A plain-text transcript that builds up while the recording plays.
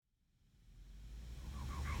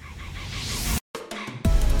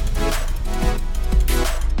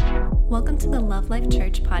Welcome to the Love Life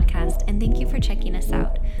Church podcast, and thank you for checking us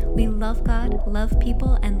out. We love God, love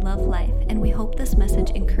people, and love life, and we hope this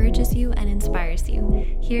message encourages you and inspires you.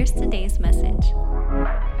 Here's today's message.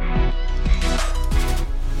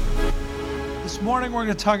 This morning we're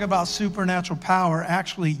going to talk about supernatural power,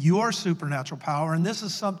 actually your supernatural power, and this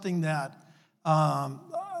is something that,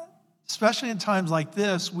 especially in times like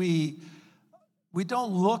this, we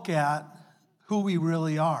don't look at who we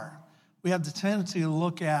really are. We have the tendency to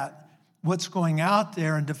look at what's going out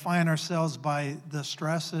there and define ourselves by the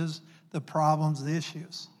stresses, the problems, the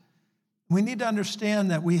issues. We need to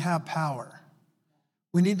understand that we have power.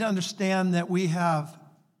 We need to understand that we have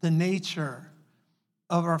the nature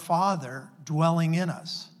of our Father dwelling in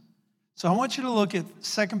us. So I want you to look at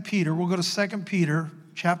 2 Peter. We'll go to 2 Peter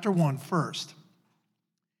chapter 1 first.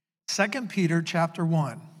 2 Peter chapter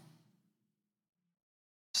 1.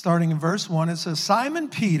 Starting in verse 1, it says, Simon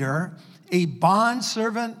Peter, a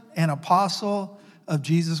bondservant and apostle of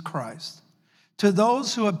Jesus Christ, to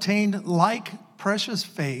those who obtained like precious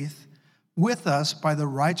faith with us by the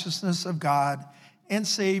righteousness of God and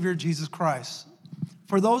Savior Jesus Christ.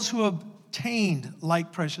 For those who obtained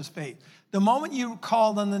like precious faith. The moment you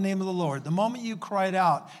called on the name of the Lord, the moment you cried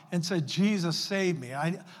out and said, Jesus, save me,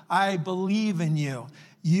 I believe in you,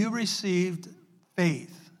 you received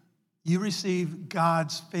faith. You received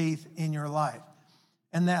God's faith in your life.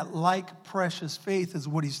 And that like precious faith is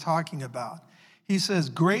what he's talking about. He says,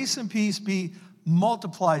 grace and peace be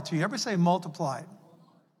multiplied to you. Everybody say multiplied.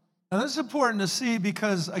 Now this is important to see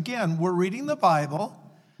because, again, we're reading the Bible,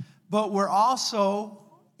 but we're also,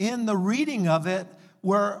 in the reading of it,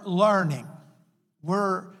 we're learning.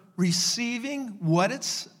 We're receiving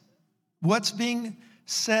what's being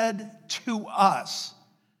said to us.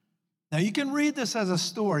 Now, you can read this as a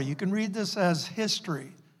story. You can read this as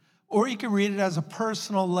history. Or you can read it as a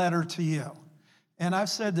personal letter to you. And I've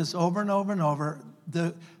said this over and over and over.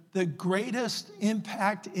 The greatest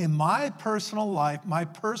impact in my personal life, my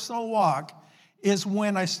personal walk, is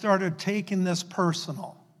when I started taking this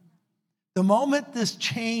personal. The moment this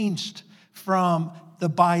changed from the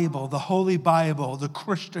Bible, the Holy Bible, the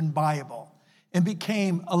Christian Bible, and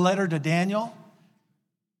became a letter to Daniel,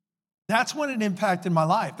 that's when it impacted my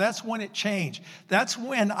life. That's when it changed. That's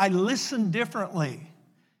when I listened differently.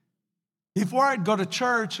 Before I'd go to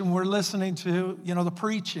church and we're listening to, the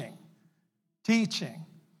preaching, teaching.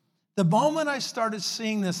 The moment I started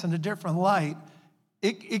seeing this in a different light,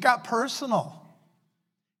 it got personal.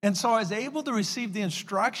 And so I was able to receive the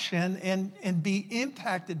instruction and be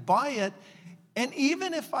impacted by it. And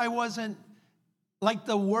even if I wasn't, like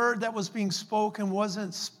the word that was being spoken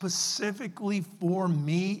wasn't specifically for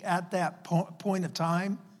me at that point of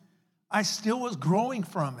time, I still was growing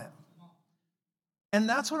from it. And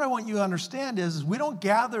that's what I want you to understand is we don't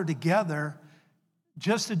gather together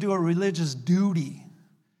just to do a religious duty,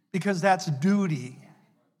 because that's duty,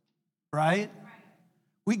 right?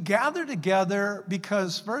 We gather together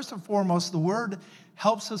because, first and foremost, the word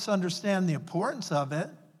helps us understand the importance of it.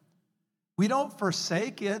 We don't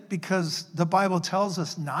forsake it because the Bible tells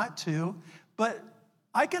us not to, but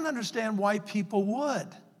I can understand why people would.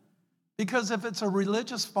 Because if it's a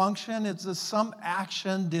religious function, it's some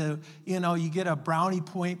action to, you get a brownie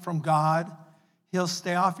point from God. He'll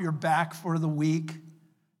stay off your back for the week.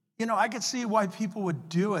 I could see why people would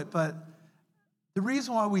do it, but the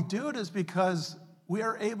reason why we do it is because we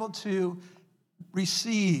are able to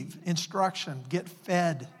receive instruction, get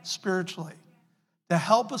fed spiritually, to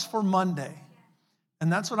help us for Monday.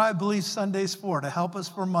 And that's what I believe Sunday's for, to help us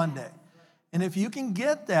for Monday. And if you can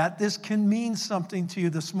get that, this can mean something to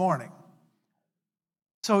you this morning.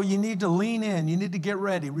 So you need to lean in. You need to get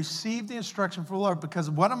ready. Receive the instruction from the Lord, because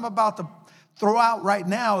what I'm about to throw out right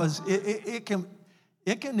now is it can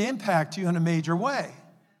impact you in a major way.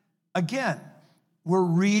 Again, we're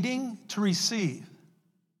reading to receive.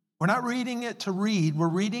 We're not reading it to read. We're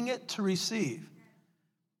reading it to receive.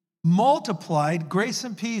 Multiplied, grace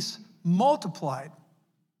and peace multiplied.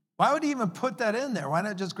 Why would he even put that in there? Why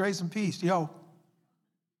not just grace and peace?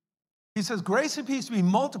 He says, grace and peace to be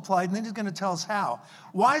multiplied, and then he's going to tell us how.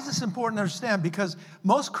 Why is this important to understand? Because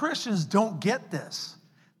most Christians don't get this.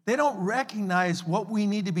 They don't recognize what we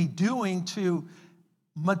need to be doing to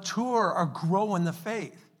mature or grow in the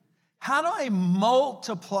faith. How do I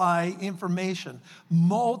multiply information,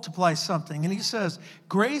 multiply something? And he says,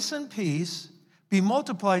 grace and peace be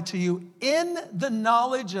multiplied to you in the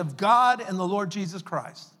knowledge of God and the Lord Jesus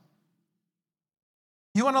Christ.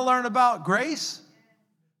 You want to learn about grace?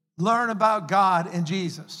 Learn about God and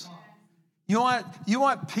Jesus. You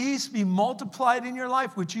want peace be multiplied in your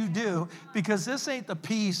life, which you do, because this ain't the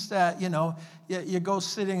peace that, you go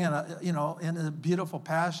sitting in a beautiful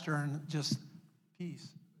pasture and just peace.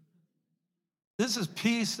 This is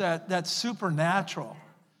peace that's supernatural.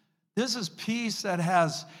 This is peace that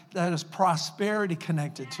has prosperity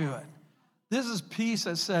connected to it. This is peace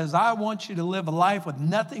that says, I want you to live a life with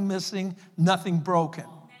nothing missing, nothing broken.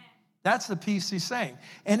 That's the peace he's saying.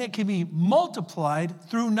 And it can be multiplied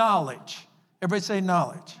through knowledge. Everybody say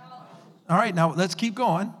knowledge. All right, now let's keep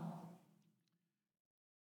going.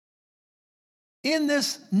 In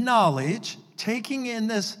this knowledge, taking in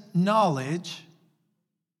this knowledge,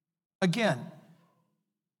 again,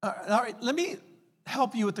 all right, let me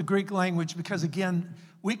help you with the Greek language because, again,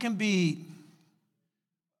 we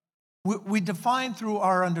define through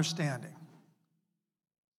our understanding.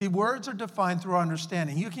 The words are defined through our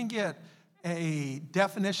understanding. You can get a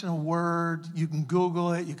definition of a word, you can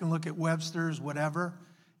Google it, you can look at Webster's, whatever,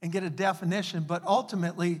 and get a definition, but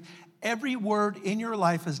ultimately, every word in your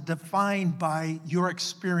life is defined by your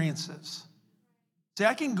experiences. See,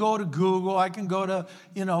 I can go to Google, I can go to,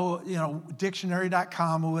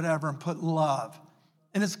 dictionary.com or whatever and put love,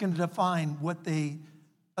 and it's going to define what they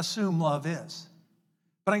assume love is.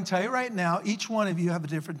 But I can tell you right now, each one of you have a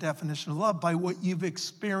different definition of love by what you've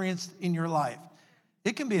experienced in your life.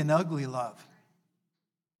 It can be an ugly love.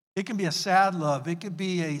 It can be a sad love. It could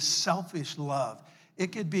be a selfish love.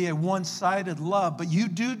 It could be a one-sided love. But you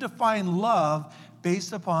do define love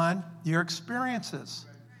based upon your experiences.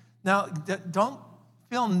 Now, don't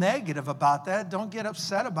feel negative about that. Don't get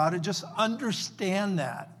upset about it. Just understand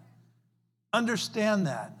that. Understand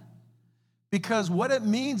that. Because what it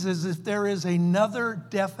means is if there is another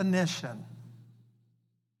definition,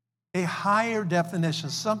 a higher definition,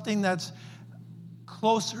 something that's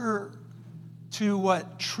closer to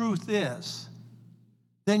what truth is,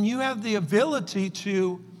 then you have the ability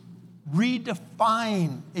to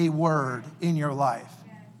redefine a word in your life.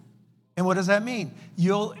 And what does that mean?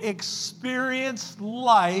 You'll experience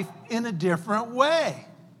life in a different way.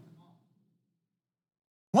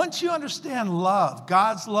 Once you understand love,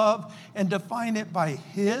 God's love, and define it by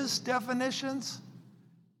His definitions,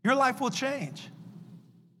 your life will change.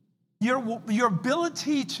 Your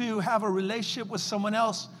ability to have a relationship with someone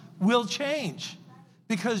else will change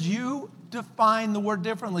because you define the word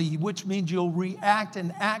differently, which means you'll react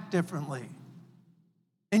and act differently.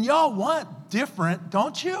 And y'all want different,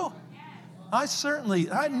 don't you? I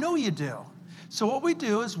know you do. So what we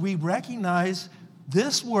do is we recognize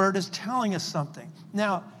this word is telling us something.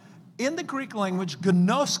 Now, in the Greek language,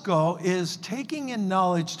 gnosko is taking in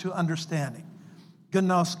knowledge to understanding.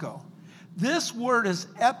 Gnosko. This word is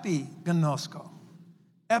epignosko,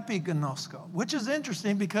 which is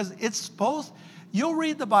interesting because you'll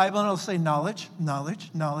read the Bible and it'll say knowledge, knowledge,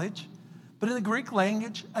 knowledge. But in the Greek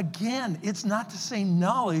language, again, it's not the same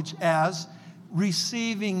knowledge as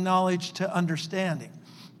receiving knowledge to understanding.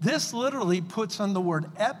 This literally puts on the word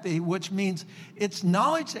epi, which means it's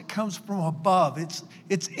knowledge that comes from above.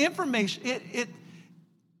 It's information. It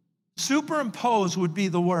superimposed would be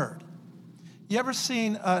the word. You ever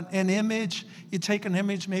seen an image? You take an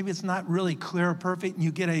image, maybe it's not really clear or perfect, and you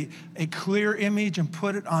get a clear image and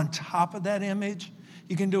put it on top of that image.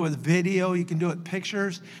 You can do it with video, you can do it with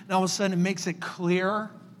pictures, and all of a sudden it makes it clearer.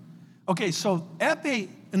 Okay, so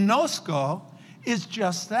epignosko is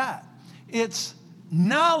just that. It's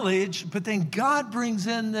knowledge, but then God brings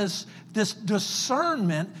in this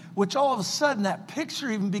discernment, which all of a sudden that picture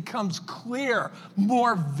even becomes clear,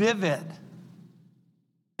 more vivid.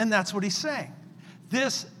 And that's what he's saying.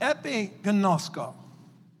 This epignosko,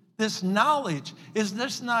 this knowledge, is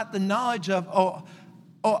this not the knowledge of,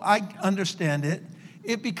 I understand it.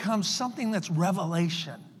 It becomes something that's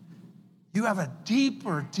revelation. You have a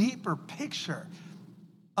deeper picture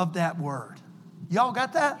of that word. Y'all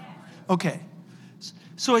got that? Okay.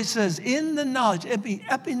 So he says, in the knowledge,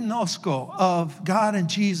 epignosko of God and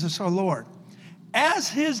Jesus our Lord, as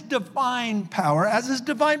his divine power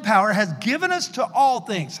has given us to all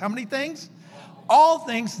things. How many things? All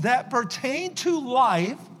things that pertain to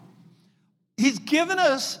life. He's given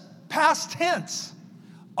us past tense.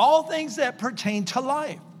 All things that pertain to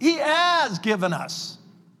life. He has given us.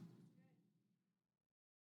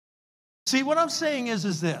 See, what I'm saying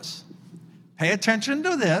is this. Pay attention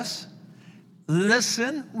to this.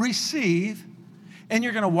 Listen, receive, and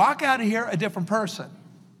you're going to walk out of here a different person.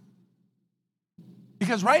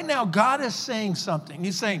 Because right now, God is saying something.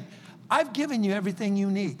 He's saying, I've given you everything you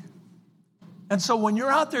need. And so when you're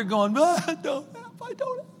out there going, I don't have,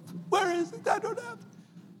 where is it? I don't have.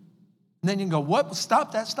 And then you can go, what?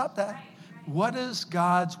 Stop that. What does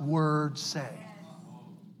God's word say?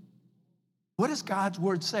 What does God's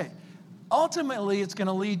word say? Ultimately, it's going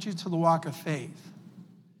to lead you to the walk of faith.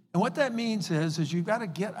 And what that means is you've got to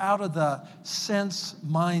get out of the sense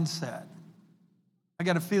mindset. I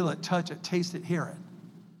got to feel it, touch it, taste it, hear it.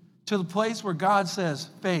 To the place where God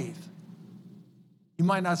says, faith. You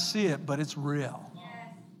might not see it, but it's real.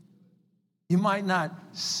 You might not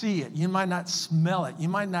see it. You might not smell it. You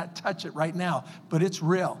might not touch it right now, but it's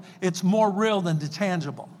real. It's more real than the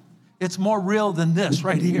tangible. It's more real than this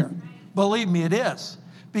right here. Believe me, it is.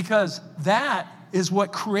 Because that is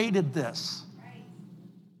what created this.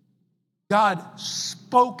 God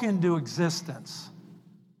spoke into existence.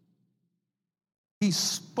 He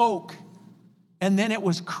spoke, and then it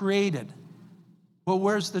was created. Well,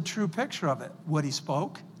 where's the true picture of it? What he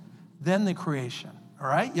spoke, then the creation. All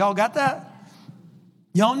right? Y'all got that?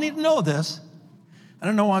 Y'all need to know this. I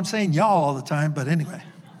don't know why I'm saying y'all all the time, but anyway.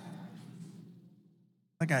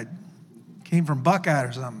 Like I came from Buckeye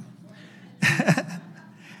or something.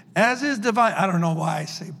 As is divine, I don't know why I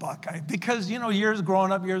say Buckeye. Because,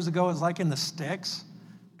 growing up years ago, it was like in the sticks.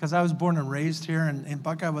 Because I was born and raised here, and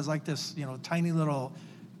Buckeye was like this, tiny little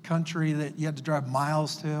country that you had to drive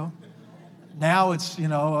miles to. Now it's,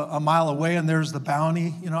 a mile away, and there's the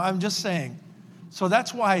Bounty. I'm just saying. So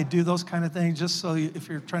that's why I do those kind of things, just so if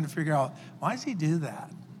you're trying to figure out, why does he do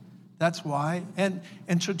that? That's why. And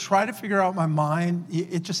to try to figure out my mind,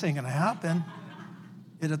 it just ain't going to happen.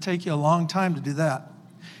 It'll take you a long time to do that.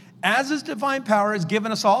 As his divine power has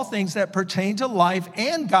given us all things that pertain to life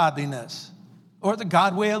and godliness, or the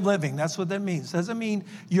God way of living. That's what that means. Doesn't mean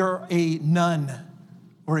you're a nun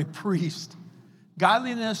or a priest.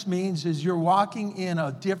 Godliness means is you're walking in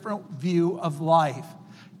a different view of life.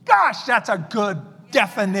 Gosh, that's a good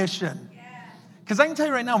definition. Because I can tell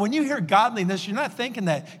you right now, when you hear godliness, you're not thinking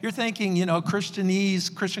that. You're thinking,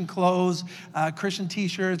 Christianese, Christian clothes, Christian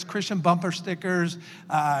T-shirts, Christian bumper stickers,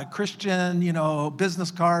 Christian,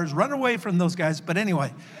 business cards. Run away from those guys. But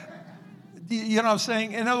anyway, you know what I'm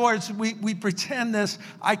saying? In other words, we pretend this,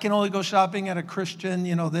 I can only go shopping at a Christian,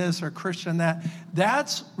 this or Christian that.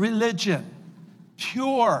 That's religion.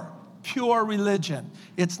 Pure religion.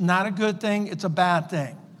 It's not a good thing. It's a bad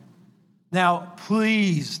thing. Now,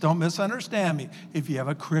 please don't misunderstand me. If you have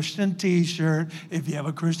a Christian T-shirt, if you have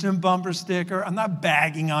a Christian bumper sticker, I'm not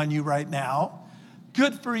bagging on you right now.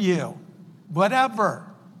 Good for you. Whatever.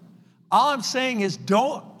 All I'm saying is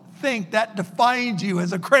don't think that defines you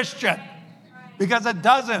as a Christian, because it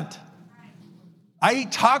doesn't. I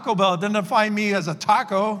eat Taco Bell. It doesn't define me as a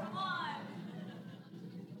taco.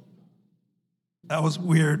 That was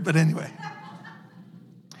weird, but anyway.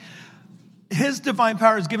 His divine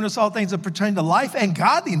power has given us all things that pertain to life and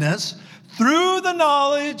godliness through the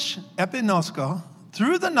knowledge, epinosko,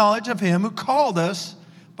 through the knowledge of him who called us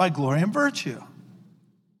by glory and virtue.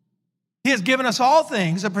 He has given us all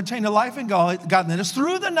things that pertain to life and godliness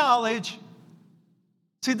through the knowledge.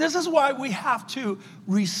 See, this is why we have to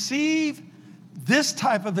receive this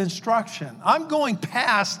type of instruction. I'm going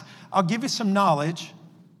past, I'll give you some knowledge,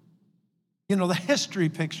 the history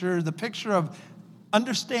picture, the picture of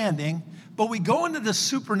understanding, but we go into the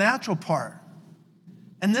supernatural part.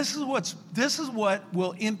 And this is what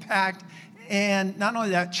will impact and not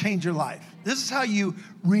only that, change your life. This is how you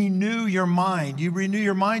renew your mind. You renew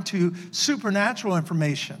your mind to supernatural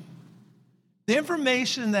information. The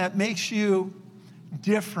information that makes you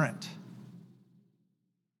different.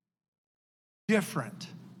 Different.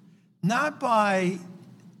 Not by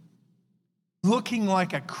looking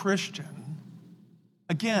like a Christian.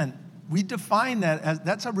 Again, we define that as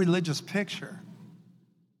that's a religious picture,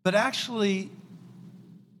 but actually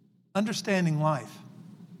understanding life.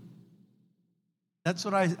 That's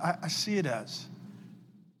what I see it as.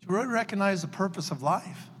 To really recognize the purpose of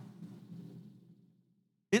life.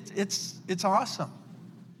 It's awesome.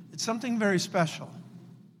 It's something very special.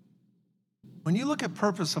 When you look at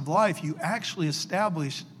purpose of life, you actually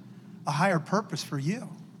establish a higher purpose for you.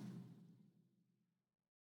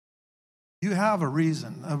 You have a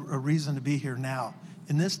reason to be here now,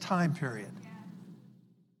 in this time period.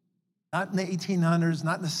 Not in the 1800s,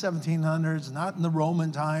 not in the 1700s, not in the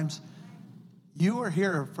Roman times. You are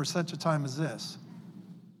here for such a time as this.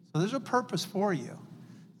 So there's a purpose for you.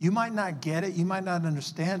 You might not get it, you might not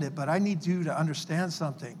understand it, but I need you to understand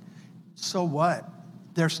something. So what?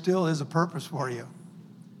 There still is a purpose for you.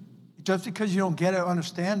 Just because you don't get it or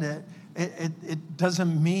understand it, it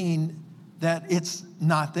doesn't mean that it's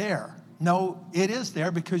not there. No, it is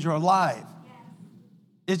there because you're alive.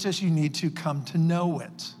 It's just you need to come to know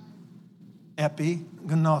it.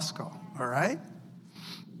 Epignosko, all right?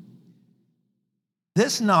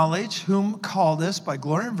 This knowledge, whom called us by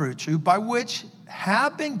glory and virtue, by which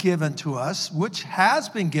has been given to us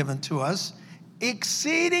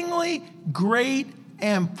exceedingly great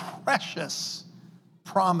and precious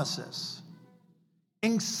promises.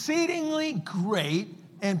 Exceedingly great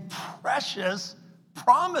and precious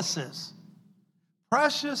promises.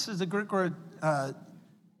 Precious is the Greek word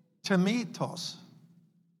timitos,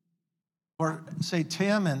 or say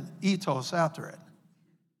Tim and etos after it.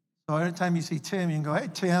 So every time you see Tim, you can go, hey,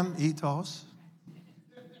 Tim, etos.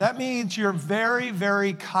 That means you're very,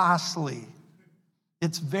 very costly.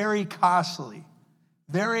 It's very costly,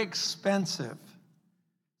 very expensive.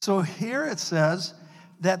 So here it says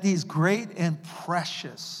that these great and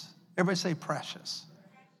precious, everybody say precious.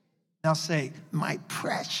 Now say, my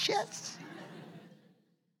precious.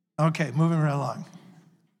 Okay, moving right along.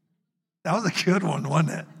 That was a good one,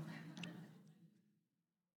 wasn't it?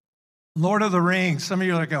 Lord of the Rings, some of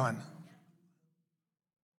you are going,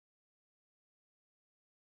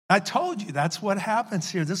 I told you that's what happens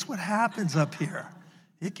here. This is what happens up here.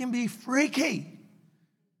 It can be freaky.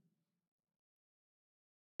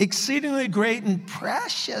 Exceedingly great and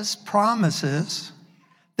precious promises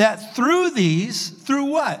that through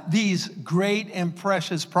what? These great and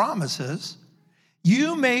precious promises,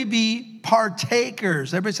 you may be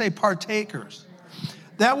partakers. Everybody say partakers.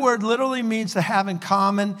 That word literally means to have in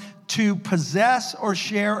common, to possess or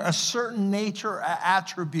share a certain nature or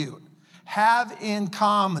attribute. Have in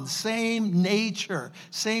common, same nature,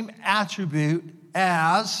 same attribute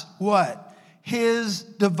as what? His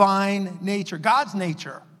divine nature, God's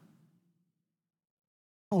nature.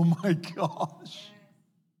 Oh my gosh.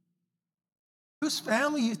 Whose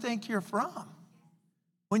family you think you're from?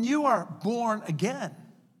 When you are born again,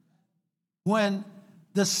 when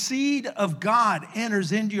the seed of God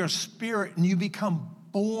enters into your spirit and you become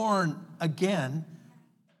born again,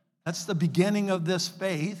 that's the beginning of this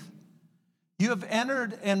faith. You have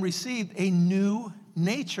entered and received a new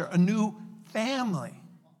nature, a new family.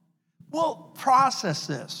 Well, process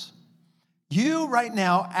this. You right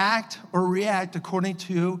now act or react according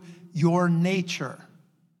to your nature.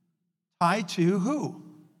 Tied to who?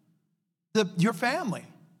 Your family.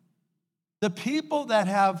 The people that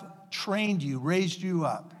have trained you, raised you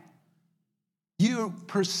up. You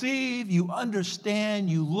perceive, you understand,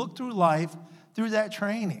 you look through life through that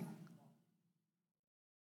training.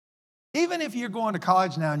 Even if you're going to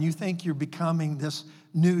college now and you think you're becoming this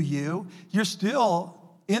new you, you're still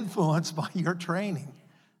influenced by your training.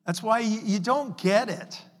 That's why you don't get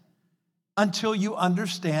it until you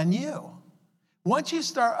understand you. Once you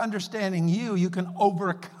start understanding you, you can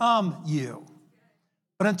overcome you.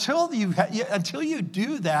 But until you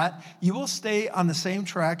do that, you will stay on the same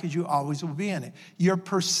track as you always will be in it. Your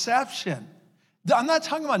perception. I'm not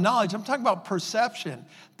talking about knowledge, I'm talking about perception.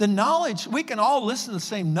 The knowledge, we can all listen to the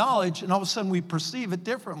same knowledge and all of a sudden we perceive it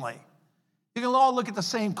differently. You can all look at the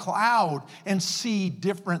same cloud and see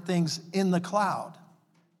different things in the cloud.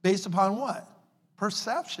 Based upon what?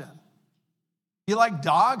 Perception. You like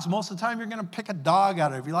dogs? Most of the time you're going to pick a dog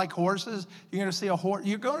out of it. If you like horses, you're going to see a horse.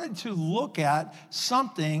 You're going to look at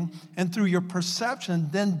something and through your perception,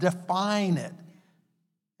 then define it.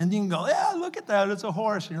 And you can go, yeah, look at that, it's a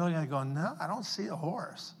horse. And you're looking at it going, no, I don't see a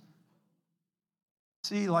horse. I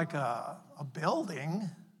see like a building.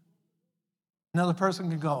 Another person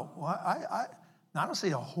can go, well, I don't see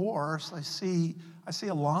a horse, I see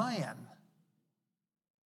a lion.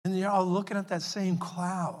 And you're all looking at that same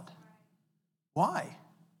cloud. Why?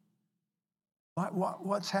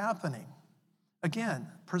 What's happening? Again,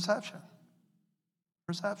 perception.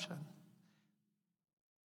 Perception.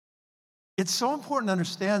 It's so important to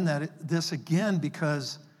understand this again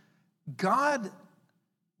because God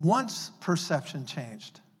wants perception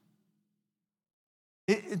changed.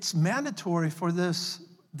 It's mandatory for this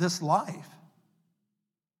life.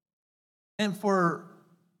 And for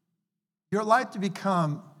your life to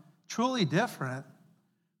become truly different,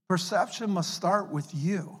 perception must start with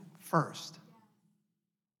you first.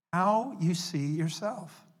 How you see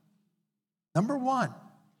yourself. Number one,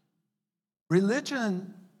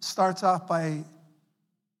 religion starts off by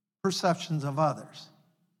perceptions of others.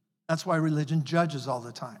 That's why religion judges all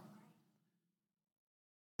the time.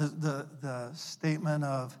 The statement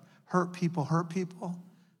of hurt people,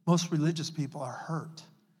 most religious people are hurt.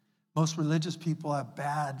 Most religious people have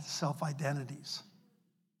bad self-identities,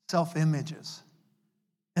 self-images.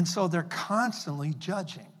 And so they're constantly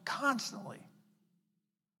judging, constantly.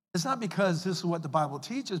 It's not because this is what the Bible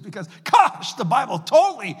teaches, because, gosh, the Bible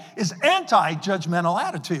totally is anti-judgmental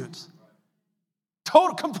attitudes.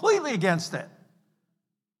 Completely against it.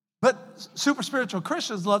 But super spiritual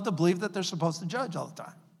Christians love to believe that they're supposed to judge all the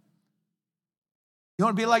time. You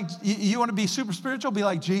want to be super spiritual? Be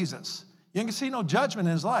like Jesus. You can see no judgment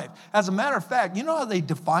in his life. As a matter of fact, you know how they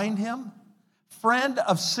defined him? Friend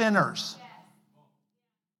of sinners.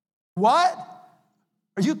 What?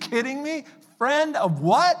 Are you kidding me? Friend of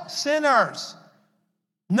what? Sinners.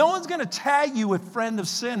 No one's going to tag you with friend of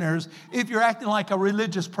sinners if you're acting like a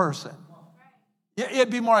religious person. It'd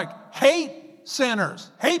be more like hate sinners,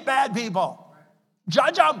 hate bad people,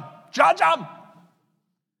 judge them, judge them.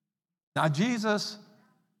 Now Jesus.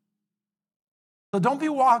 So don't be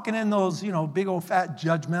walking in those, big old fat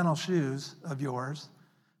judgmental shoes of yours,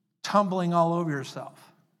 tumbling all over yourself.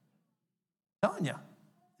 I'm telling you,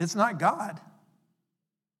 it's not God.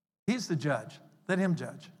 He's the judge. Let him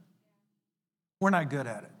judge. We're not good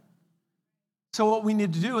at it. So what we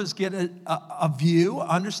need to do is get a view,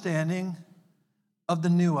 understanding of the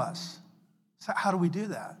new us. So how do we do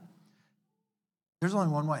that? There's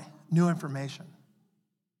only one way: new information.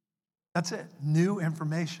 That's it, new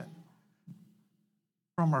information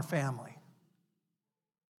from our family.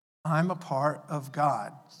 I'm a part of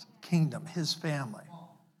God's kingdom, his family.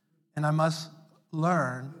 And I must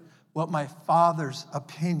learn what my Father's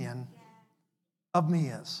opinion of me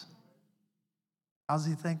is. How does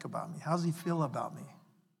he think about me? How does he feel about me?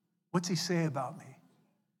 What's he say about me?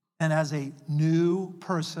 And as a new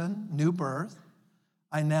person, new birth,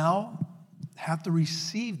 I now have to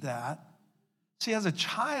receive that. See, as a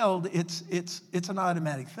child, it's an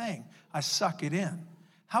automatic thing. I suck it in.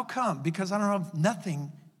 How come? Because I don't have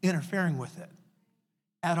nothing interfering with it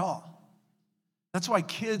at all. That's why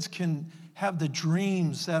kids can have the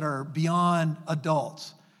dreams that are beyond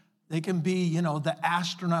adults. They can be, the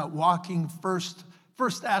astronaut walking first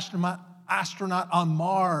astronaut on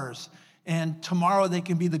Mars, and tomorrow they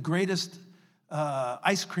can be the greatest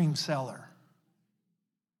ice cream seller.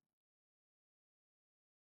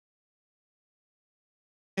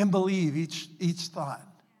 And believe each thought.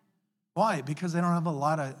 Why? Because they don't have a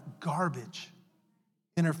lot of garbage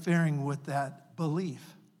interfering with that belief.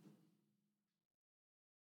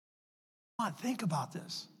 Come on, think about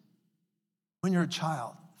this. When you're a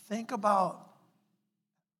child, think about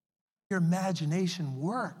your imagination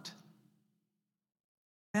worked.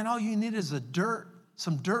 And all you need is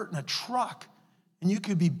some dirt and a truck, and you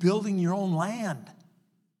could be building your own land.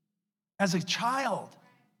 As a child,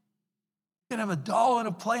 you can have a doll in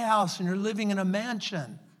a playhouse and you're living in a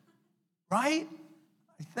mansion. Right?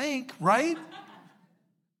 I think, right?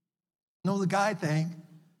 No, the guy thing.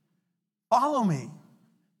 Follow me.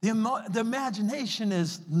 The imagination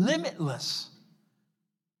is limitless.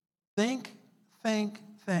 Think, think,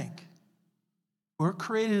 think. We're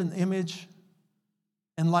created in the image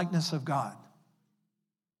and likeness of God.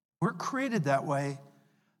 We're created that way.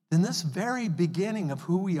 Then this very beginning of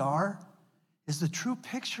who we are is the true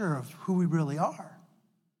picture of who we really are.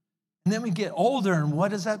 And then we get older, and what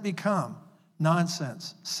does that become?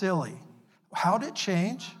 Nonsense, silly. How did it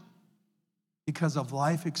change? Because of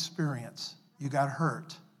life experience. You got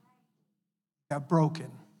hurt, got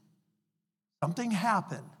broken. Something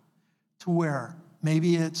happened to where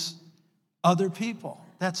maybe it's other people.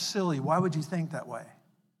 That's silly. Why would you think that way?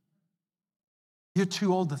 You're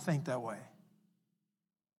too old to think that way.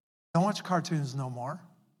 Don't watch cartoons no more.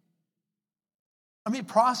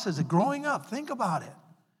 Process it. Growing up, think about it.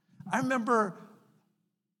 I remember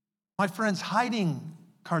my friends hiding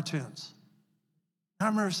cartoons. I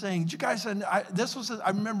remember saying, "You guys," I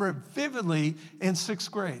remember it vividly in 6th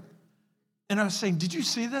grade. And I was saying, "Did you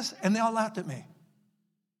see this?" And they all laughed at me.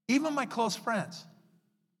 Even my close friends.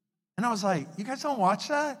 And I was like, "You guys don't watch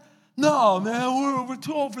that?" "No, man, we're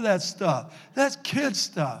too old for that stuff. That's kid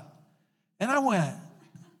stuff." And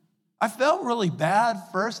I felt really bad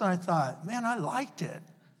first, and I thought, man, I liked it.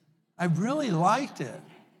 I really liked it.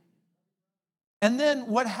 And then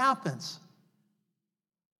what happens?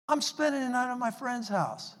 I'm spending the night at my friend's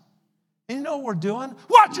house. And you know what we're doing?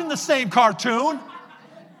 Watching the same cartoon.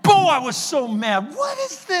 Boy, I was so mad. What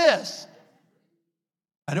is this?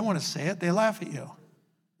 I didn't want to say it. They laugh at you.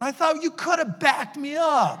 I thought you could have backed me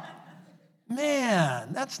up.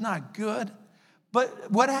 Man, that's not good. But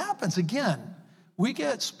what happens? Again, we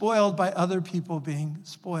get spoiled by other people being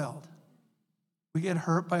spoiled. We get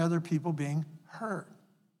hurt by other people being hurt.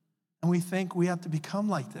 And we think we have to become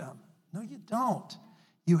like them. No, you don't.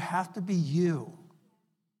 You have to be you.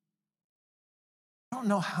 I don't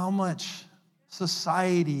know how much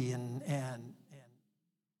society and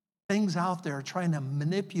things out there are trying to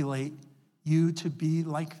manipulate you to be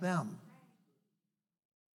like them.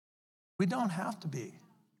 We don't have to be.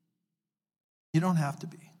 You don't have to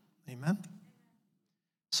be. Amen?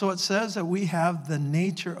 So it says that we have the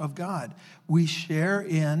nature of God. We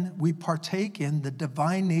partake in the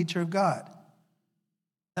divine nature of God.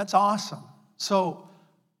 That's awesome. So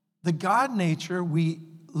the God nature, we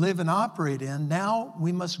live and operate in, now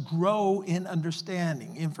we must grow in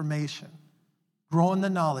understanding, information, grow in the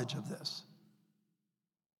knowledge of this.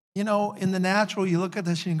 You know, in the natural, you look at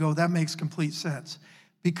this and you go, that makes complete sense.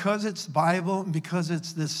 Because it's Bible and because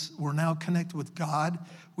it's this, we're now connected with God,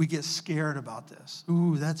 we get scared about this.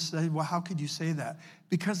 Ooh, well, how could you say that?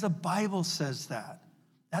 Because the Bible says that.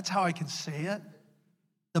 That's how I can say it.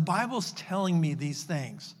 The Bible's telling me these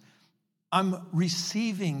things. I'm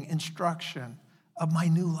receiving instruction of my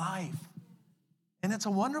new life. And it's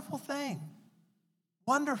a wonderful thing.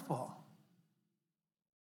 Wonderful.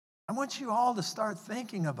 I want you all to start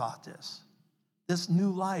thinking about this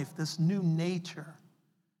new life, this new nature.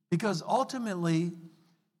 Because ultimately,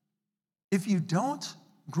 if you don't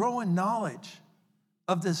grow in knowledge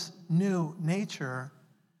of this new nature,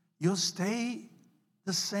 you'll stay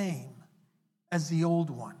the same as the old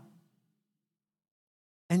one.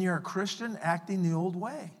 And you're a Christian acting the old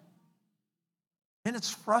way. And it's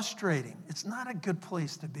frustrating. It's not a good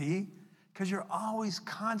place to be because you're always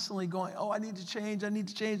constantly going, oh, I need to change,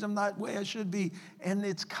 I'm not the way I should be. And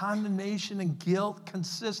it's condemnation and guilt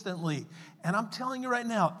consistently. And I'm telling you right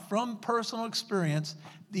now, from personal experience,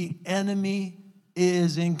 the enemy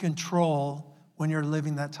is in control when you're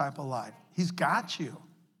living that type of life. He's got you.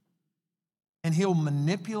 And he'll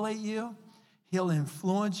manipulate you. He'll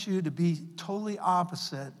influence you to be totally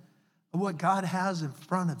opposite of what God has in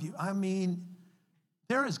front of you. I mean,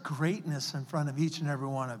 there is greatness in front of each and every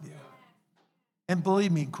one of you. And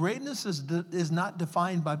believe me, greatness is not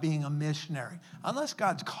defined by being a missionary. Unless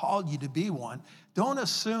God's called you to be one, don't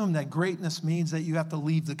assume that greatness means that you have to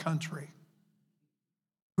leave the country.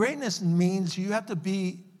 Greatness means you have to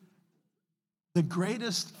be the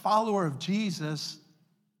greatest follower of Jesus,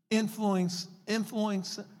 influencing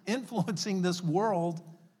this world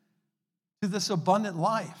to this abundant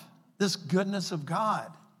life, this goodness of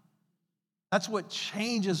God. That's what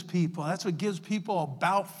changes people. That's what gives people a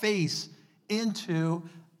about face into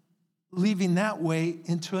leaving that way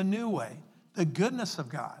into a new way, the goodness of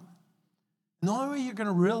God. And the only way you're going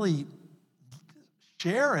to really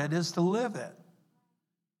share it is to live it.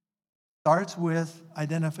 Starts with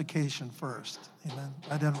identification first. Amen.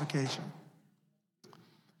 Identification.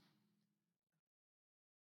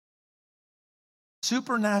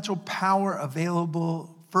 Supernatural power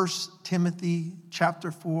available. 1 Timothy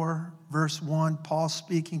chapter 4, verse 1. Paul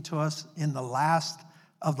speaking to us in the last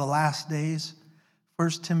of the last days. 1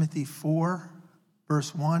 Timothy 4,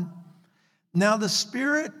 verse 1. Now the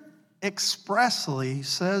Spirit expressly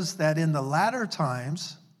says that in the latter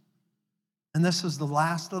times, and this is the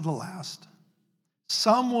last of the last,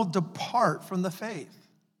 some will depart from the faith.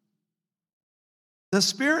 The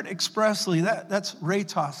Spirit expressly, that's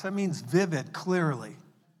ratos, that means vivid, clearly.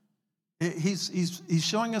 He's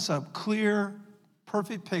showing us a clear,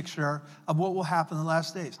 perfect picture of what will happen in the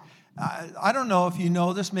last days. I don't know if you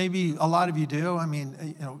know this, maybe a lot of you do. I mean,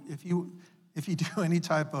 you know, if you do any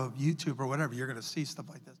type of YouTube or whatever, you're going to see stuff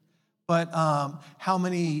like this. But how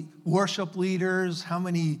many worship leaders, how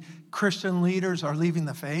many Christian leaders are leaving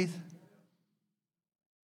the faith?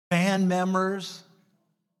 Band members.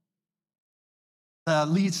 The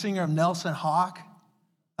lead singer of Nelson Hawk.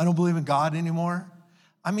 I don't believe in God anymore.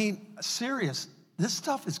 I mean, serious. This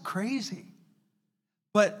stuff is crazy.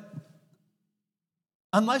 But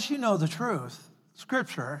unless you know the truth,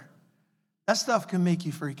 Scripture, that stuff can make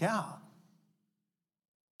you freak out.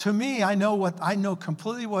 To me, I know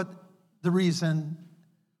completely what the reason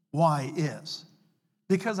why is.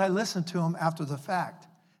 Because I listen to them after the fact.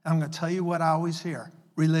 And I'm going to tell you what I always hear.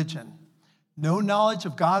 Religion. No knowledge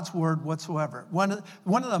of God's word whatsoever. One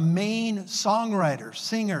of the main songwriters,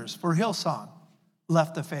 singers for Hillsong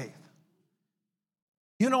left the faith.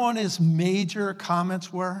 You know what his major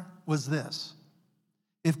comments was this.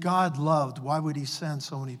 If God loved, why would he send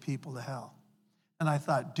so many people to hell? And I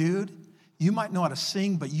thought, dude, you might know how to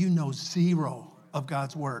sing, but you know zero of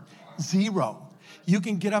God's word. Zero. You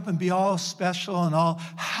can get up and be all special and all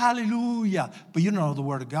hallelujah, but you don't know the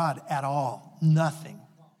word of God at all. Nothing.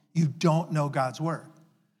 You don't know God's word.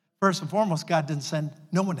 First and foremost, God didn't send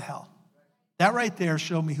no one to hell. That right there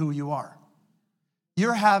showed me who you are.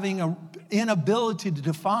 You're having an inability to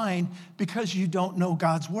define because you don't know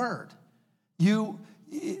God's word.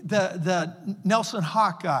 The Nelson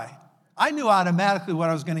Hawk guy, I knew automatically what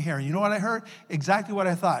I was going to hear. You know what I heard? Exactly what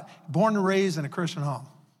I thought. Born and raised in a Christian home.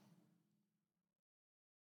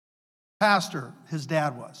 Pastor, his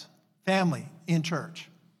dad was. Family in church.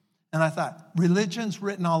 And I thought, religion's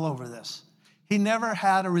written all over this. He never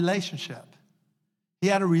had a relationship. He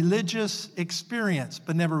had a religious experience,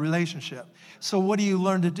 but never a relationship. So what do you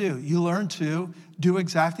learn to do? You learn to do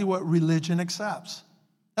exactly what religion accepts.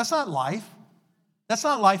 That's not life. That's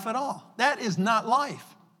not life at all. That is not life.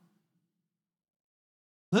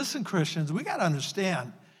 Listen, Christians, we got to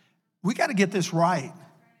understand, we got to get this right.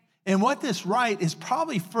 And what this right is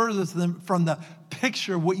probably furthest from the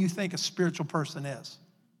picture of what you think a spiritual person is.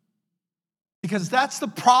 Because that's the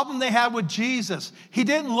problem they had with Jesus. He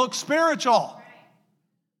didn't look spiritual.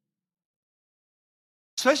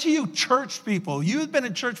 Especially you church people. You've been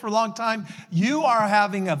in church for a long time. You are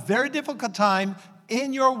having a very difficult time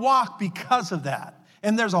in your walk because of that.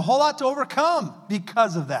 And there's a whole lot to overcome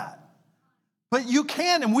because of that. But you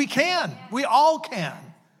can, and we can. We all can.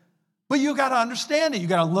 But you got to understand it. You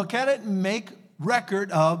got to look at it and make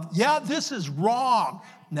record of, yeah, this is wrong.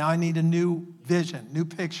 Now I need a new vision, new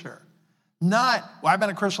picture. Not, well, I've been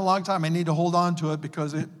a Christian a long time. I need to hold on to it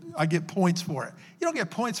because I get points for it. You don't get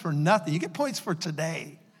points for nothing. You get points for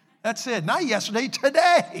today. That's it. Not yesterday,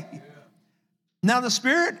 today. Yeah. Now the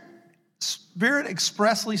Spirit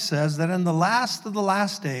expressly says that in the last of the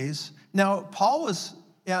last days, now Paul was,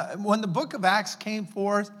 when the book of Acts came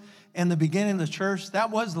forth in the beginning of the church,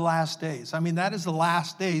 that was the last days. I mean, that is the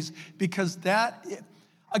last days because that,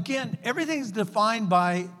 again, everything's defined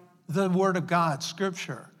by the Word of God,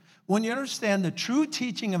 Scripture. When you understand the true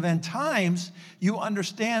teaching of end times, you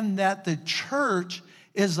understand that the church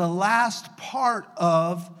is the last part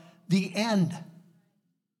of the end.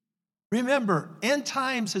 Remember, end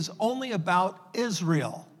times is only about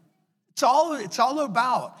Israel. It's all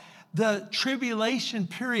about the tribulation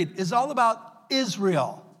period is all about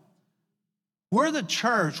Israel. We're the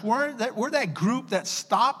church. We're that group that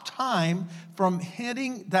stopped time from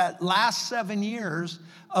hitting that last 7 years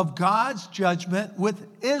of God's judgment with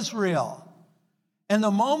Israel. And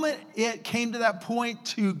the moment it came to that point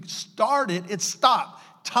to start it, it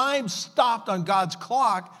stopped. Time stopped on God's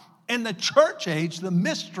clock, and the church age, the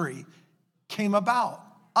mystery, came about.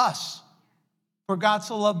 Us. For God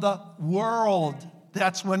so loved the world.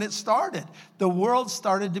 That's when it started. The world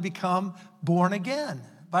started to become born again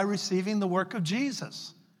by receiving the work of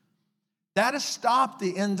Jesus. That has stopped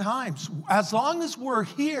the end times. As long as we're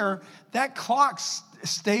here, that clock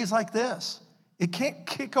stays like this. It can't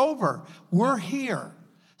kick over. We're here.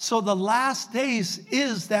 So the last days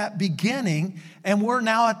is that beginning, and we're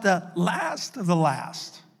now at the last of the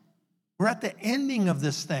last. We're at the ending of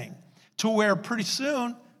this thing, to where pretty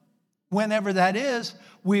soon, whenever that is,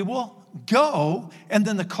 we will go, and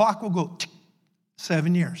then the clock will go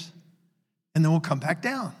 7 years. And then we'll come back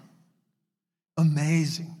down.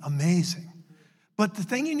 Amazing, amazing. But the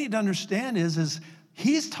thing you need to understand is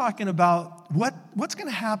he's talking about what's going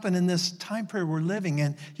to happen in this time period we're living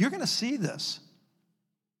in. You're going to see this.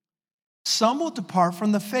 Some will depart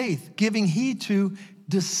from the faith, giving heed to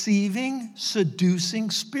deceiving,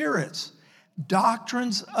 seducing spirits,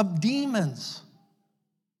 doctrines of demons.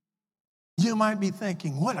 You might be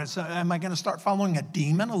thinking, am I going to start following a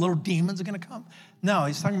demon? A little demon's going to come? No,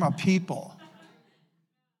 he's talking about people.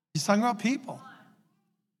 He's talking about people.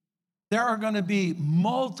 There are going to be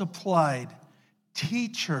multiplied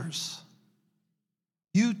teachers,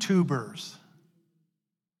 YouTubers,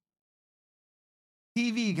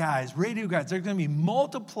 TV guys, radio guys. There are going to be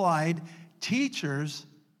multiplied teachers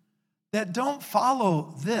that don't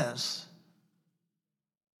follow this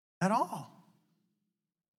at all.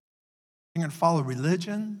 They're going to follow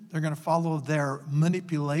religion. They're going to follow their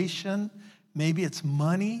manipulation. Maybe it's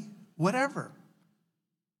money, whatever.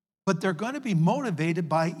 But they're going to be motivated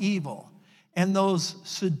by evil. And those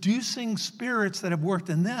seducing spirits that have worked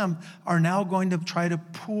in them are now going to try to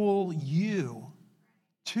pull you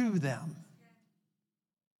to them.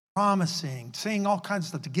 Promising, saying all kinds of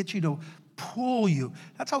stuff to get you to pull you.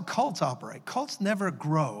 That's how cults operate. Cults never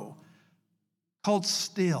grow. Cults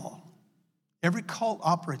steal. Every cult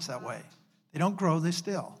operates that way. They don't grow, they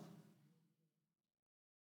steal.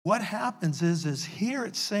 What happens is here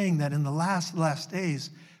it's saying that in the last days,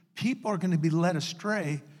 people are going to be led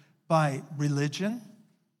astray by religion.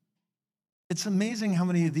 It's amazing how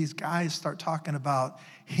many of these guys start talking about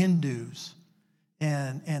Hindus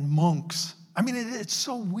and monks. I mean, it's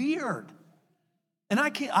so weird. And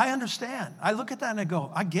I understand. I look at that and I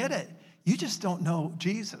go, I get it. You just don't know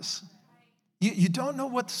Jesus. You don't know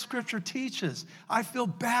what the scripture teaches. I feel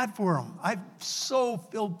bad for them. I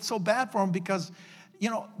feel so bad for them because,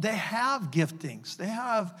 they have giftings. They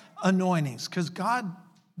have anointings because God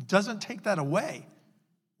doesn't take that away.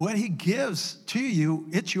 What he gives to you,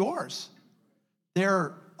 it's yours.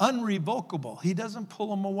 They're unrevocable. He doesn't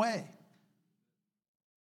pull them away.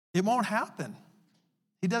 It won't happen.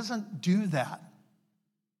 He doesn't do that.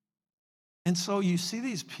 And so you see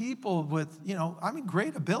these people with,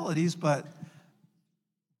 great abilities, but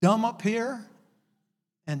dumb up here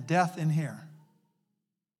and death in here.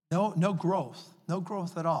 No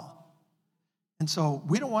growth at all. And so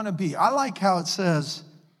we don't want to be. I like how it says,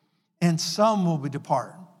 and some will be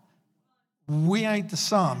depart. We ain't the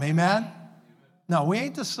some, amen? No, we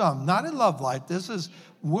ain't the some. Not in Love Life. This is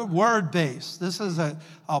word-based. This is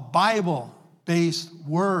a Bible-based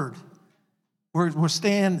word. We're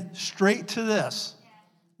staying straight to this.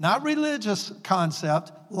 Not religious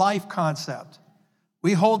concept, life concept.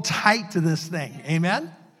 We hold tight to this thing,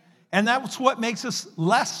 amen? And that's what makes us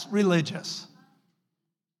less religious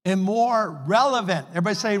and more relevant.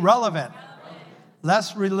 Everybody say relevant.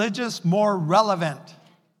 Less religious, more relevant.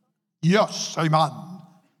 Yes, amen.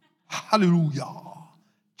 Hallelujah.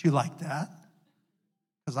 Do you like that?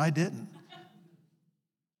 Because I didn't.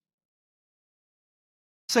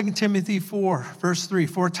 2 Timothy 4, verse 3.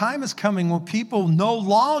 For a time is coming when people no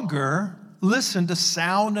longer listen to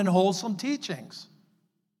sound and wholesome teachings.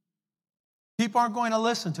 People aren't going to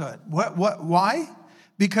listen to it. Why?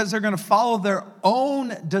 Because they're going to follow their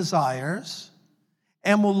own desires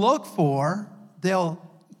and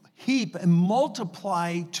they'll heap and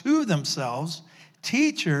multiply to themselves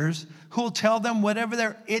teachers who will tell them whatever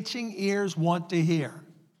their itching ears want to hear.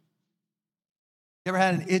 You ever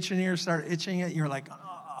had an itching ear start itching it? You're like, oh.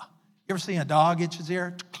 You ever seen a dog itch his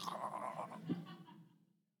ear?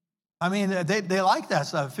 I mean, they like that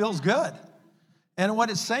stuff. It feels good. And what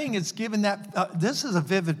it's saying is given that, this is a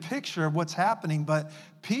vivid picture of what's happening, but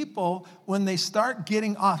people, when they start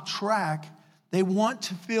getting off track, they want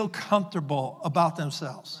to feel comfortable about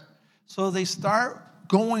themselves. So they start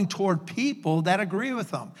going toward people that agree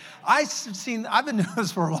with them. I've been doing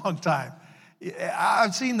this for a long time.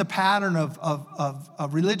 I've seen the pattern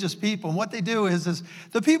of religious people, and what they do is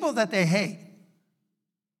the people that they hate.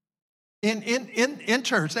 In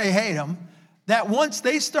church, they hate them. That once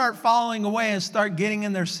they start falling away and start getting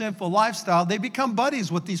in their sinful lifestyle, they become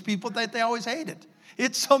buddies with these people that they always hated.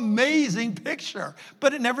 It's an amazing picture,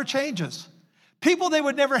 but it never changes. People they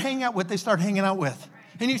would never hang out with, they start hanging out with.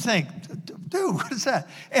 And you think, dude, what is that?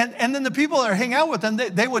 And then the people that hang out with them,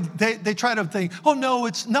 they try to think, oh, no,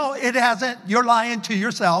 it hasn't. You're lying to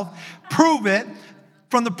yourself. Prove it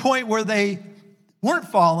from the point where they weren't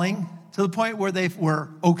falling to the point where they were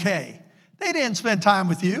okay. They didn't spend time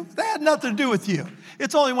with you. They had nothing to do with you.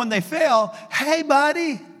 It's only when they fail, hey,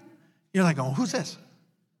 buddy. You're like, oh, who's this?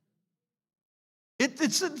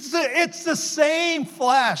 It's the same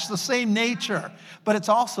flesh, the same nature, but it's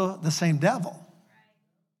also the same devil.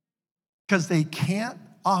 Because they can't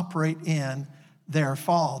operate in their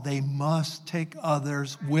fall. They must take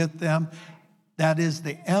others with them. That is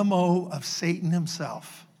the MO of Satan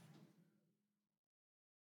himself.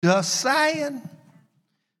 Just saying.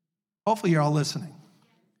 Hopefully you're all listening.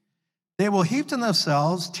 They will heap to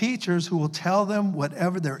themselves teachers who will tell them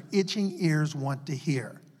whatever their itching ears want to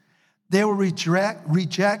hear. They will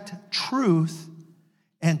reject truth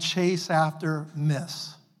and chase after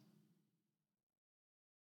myths.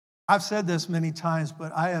 I've said this many times,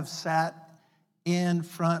 but I have sat in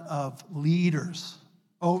front of leaders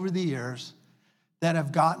over the years that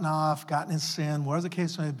have gotten in sin, whatever the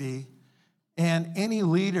case may be. And any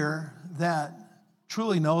leader that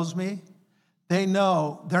truly knows me, they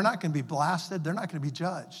know they're not going to be blasted. They're not going to be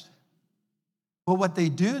judged. But what they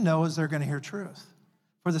do know is they're going to hear truth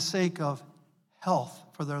for the sake of health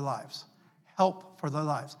for their lives, help for their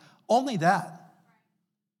lives. Only that.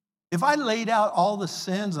 If I laid out all the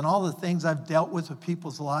sins and all the things I've dealt with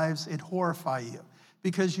people's lives, it'd horrify you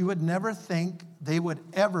because you would never think they would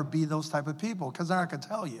ever be those type of people because they're not going to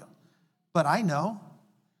tell you. But I know,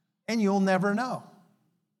 and you'll never know.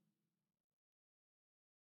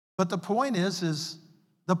 But the point is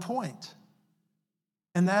the point.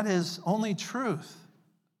 And that is only truth.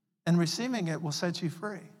 And receiving it will set you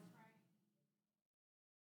free.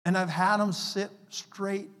 And I've had them sit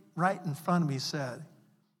straight right in front of me, said,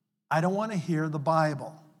 I don't want to hear the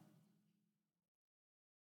Bible.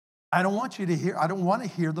 I don't want to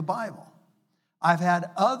hear the Bible. I've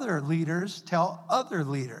had other leaders tell other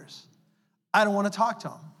leaders, I don't want to talk to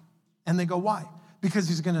him. And they go, why? Because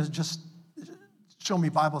he's going to just show me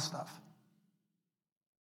Bible stuff.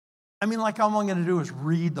 I mean, like all I'm going to do is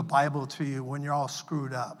read the Bible to you when you're all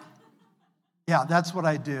screwed up. Yeah, that's what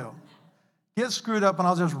I do. Get screwed up and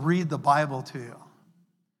I'll just read the Bible to you.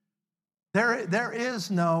 There is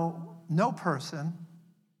no person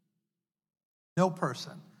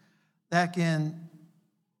that can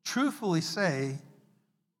truthfully say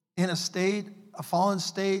in a state, a fallen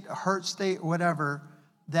state, a hurt state, or whatever,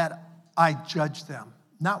 that I judge them.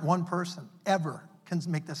 Not one person ever can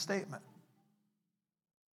make this statement.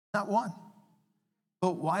 Not one.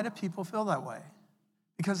 But why do people feel that way?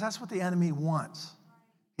 Because that's what the enemy wants.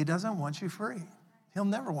 He doesn't want you free. He'll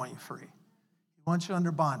never want you free. He wants you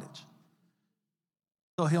under bondage.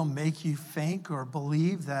 So he'll make you think or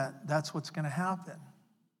believe that that's what's going to happen.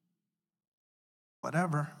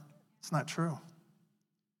 Whatever. It's not true.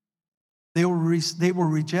 They will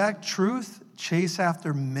reject truth, chase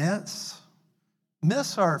after myths.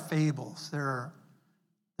 Myths are fables. They're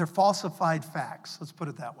falsified facts. Let's put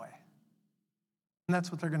it that way. And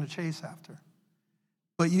that's what they're going to chase after.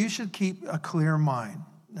 But you should keep a clear mind.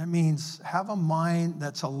 That means have a mind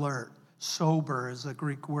that's alert. Sober is a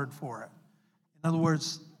Greek word for it. In other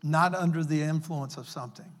words, not under the influence of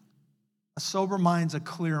something. A sober mind's a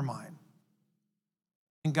clear mind.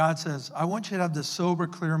 And God says, I want you to have this sober,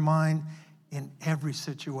 clear mind in every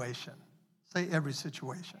situation. Say every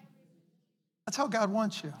situation. That's how God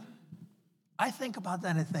wants you. I think about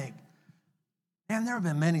that and think, man, there have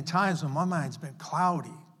been many times when my mind's been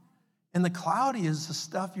cloudy. And the cloudy is the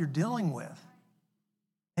stuff you're dealing with.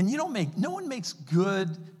 And no one makes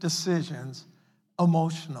good decisions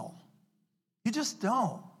emotional. You just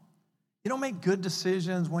don't. You don't make good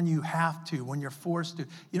decisions when you have to, when you're forced to.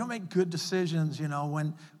 You don't make good decisions,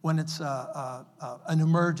 when it's an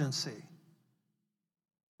emergency.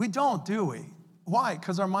 We don't, do we? Why?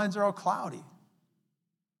 Because our minds are all cloudy.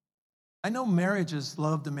 I know marriages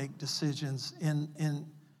love to make decisions in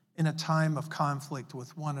a time of conflict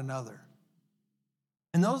with one another.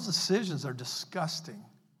 And those decisions are disgusting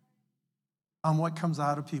on what comes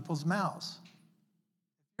out of people's mouths.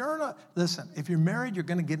 Listen, if you're married, you're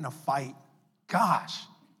going to get in a fight. Gosh,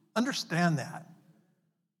 understand that.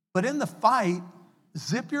 But in the fight,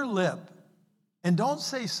 zip your lip and don't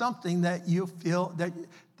say something that you feel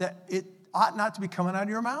that it ought not to be coming out of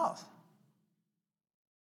your mouth.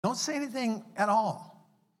 Don't say anything at all.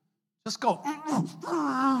 Just go,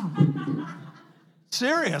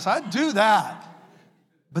 serious, I'd do that.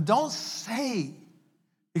 But don't say,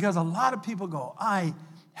 because a lot of people go, I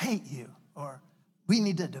hate you, or we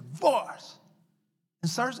need a divorce. And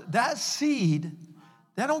that seed,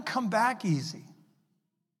 that don't come back easy.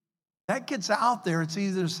 That gets out there, it's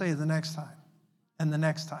easier to say the next time and the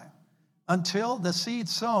next time, until the seed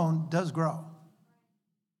sown does grow.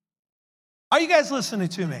 Are you guys listening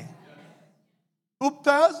to me? Oh,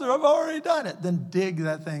 Pastor, I've already done it. Then dig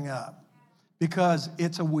that thing up, because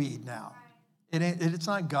it's a weed now. It's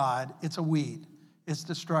not God, it's a weed. It's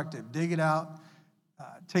destructive. Dig it out.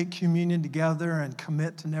 Take communion together and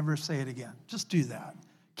commit to never say it again. Just do that.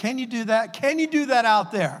 Can you do that? Can you do that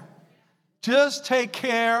out there? Just take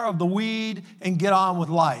care of the weed and get on with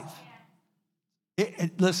life.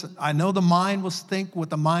 Listen, I know the mind will think what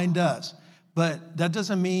the mind does, but that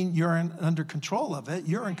doesn't mean you're under control of it.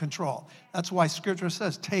 You're in control. That's why Scripture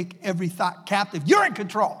says, take every thought captive. You're in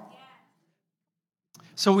control.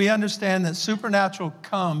 So we understand that supernatural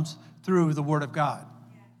comes through the Word of God.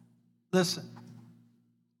 Listen.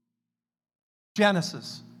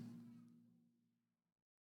 Genesis.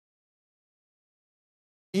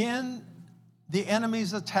 In the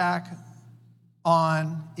enemy's attack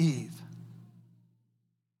on Eve,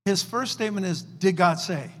 his first statement is, did God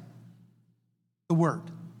say? The Word.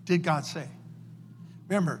 Did God say?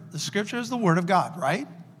 Remember, the Scripture is the Word of God, right?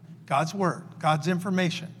 God's Word, God's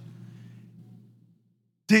information.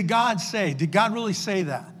 Did God say? Did God really say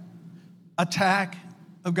that? Attack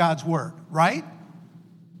of God's Word, right?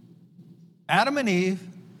 Adam and Eve,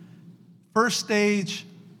 first stage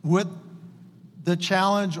with the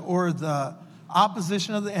challenge or the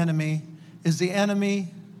opposition of the enemy is the enemy.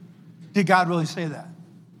 Did God really say that?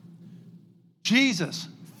 Jesus,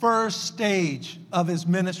 first stage of his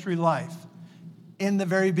ministry life, in the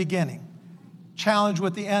very beginning, challenge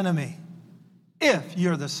with the enemy. If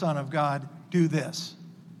you're the Son of God, do this.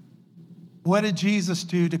 What did Jesus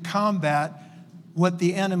do to combat what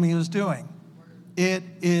the enemy was doing? It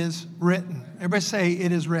is written. Everybody say,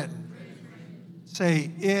 it is written.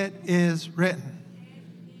 Say, it is written.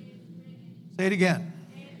 Say it again.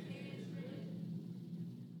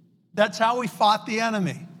 That's how we fought the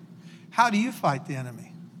enemy. How do you fight the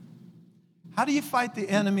enemy? How do you fight the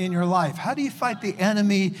enemy in your life? How do you fight the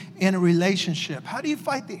enemy in a relationship? How do you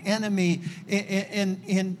fight the enemy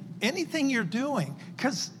in anything you're doing?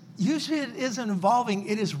 Because usually it isn't involving,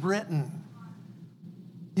 it is written.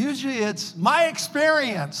 Usually it's my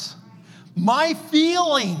experience, my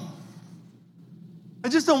feeling. I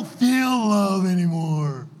just don't feel love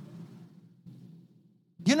anymore.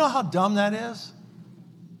 You know how dumb that is?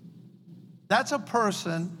 That's a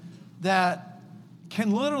person that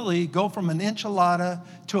can literally go from an enchilada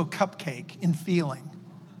to a cupcake in feeling.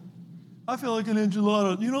 I feel like an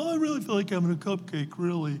enchilada. I really feel like having a cupcake,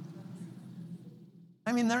 really.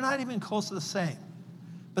 I mean, they're not even close to the same.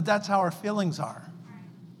 But that's how our feelings are.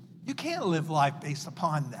 You can't live life based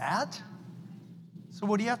upon that. So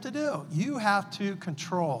what do you have to do? You have to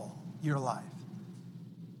control your life.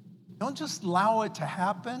 Don't just allow it to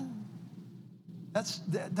happen. That's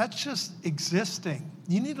just existing.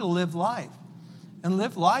 You need to live life. And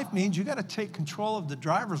live life means you got to take control of the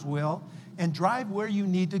driver's wheel and drive where you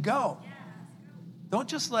need to go. Don't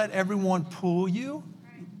just let everyone pull you.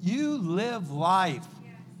 You live life.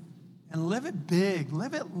 And live it big,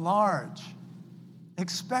 live it large.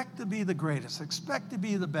 Expect to be the greatest. Expect to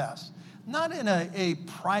be the best. Not in a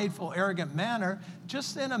prideful, arrogant manner,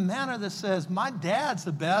 just in a manner that says, my dad's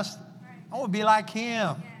the best. I want to be like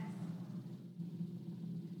him.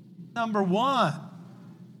 Number one.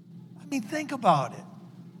 I mean, think about it.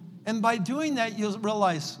 And by doing that, you'll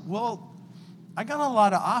realize, well, I got a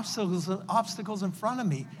lot of obstacles in front of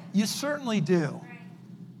me. You certainly do.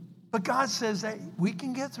 But God says that we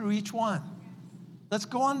can get through each one. Let's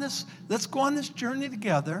go on this journey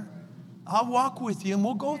together. I'll walk with you and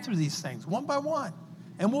we'll go through these things one by one.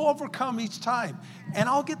 And we'll overcome each time. And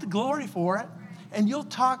I'll get the glory for it. And you'll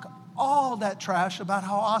talk all that trash about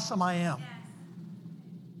how awesome I am.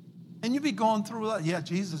 And you'll be going through, yeah,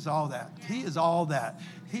 Jesus is all that. He is all that.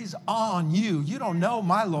 He's on you. You don't know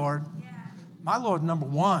my Lord. My Lord, number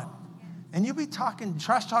one. And you'll be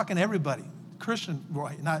trash talking everybody. Christian,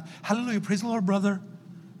 right? And hallelujah, praise the Lord, brother.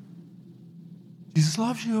 Jesus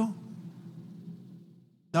loves you.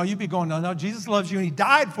 No, you'd be going, no, Jesus loves you and he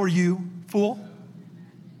died for you, fool.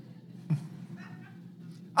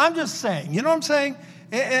 I'm just saying, you know what I'm saying?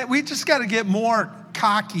 We just got to get more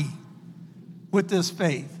cocky with this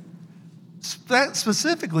faith,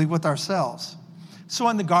 specifically with ourselves. So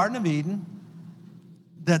in the Garden of Eden,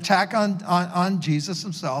 the attack on Jesus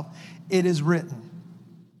himself, it is written.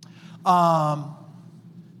 Mark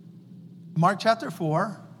chapter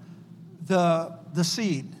 4, the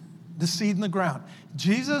seed in the ground.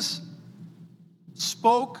 Jesus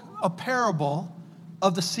spoke a parable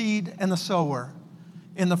of the seed and the sower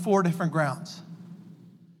in the 4 different grounds.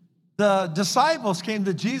 The disciples came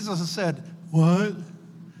to Jesus and said, what?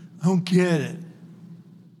 I don't get it.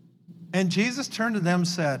 And Jesus turned to them and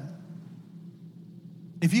said,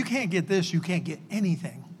 if you can't get this, you can't get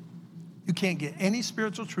anything. You can't get any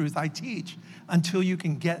spiritual truth I teach until you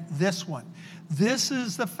can get this one. This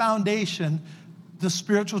is the foundation the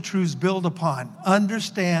spiritual truths build upon.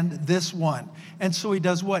 Understand this one. And so he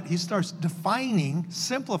does what? He starts defining,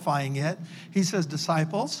 simplifying it. He says,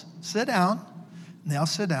 disciples, sit down. And they'll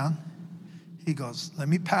sit down. He goes, let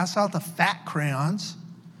me pass out the fat crayons,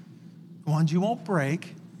 the ones you won't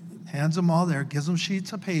break. Hands them all there, gives them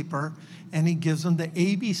sheets of paper, and he gives them the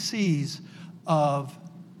ABCs of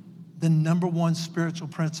the number one spiritual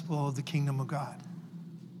principle of the kingdom of God.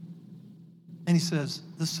 And he says,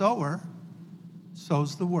 the sower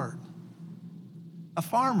sows the word. A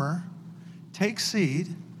farmer takes seed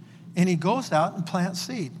and he goes out and plants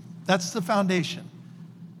seed. That's the foundation.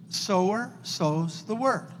 Sower sows the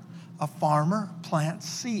word. A farmer plants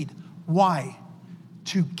seed. Why?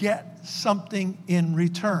 To get something in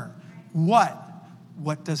return. What?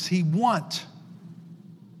 What does he want?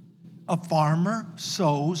 A farmer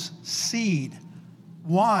sows seed.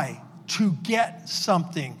 Why? To get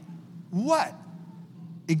something. What?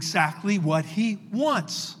 Exactly what he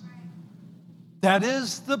wants. That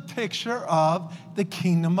is the picture of the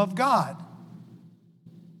kingdom of God.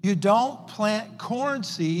 You don't plant corn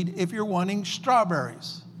seed if you're wanting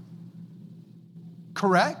strawberries.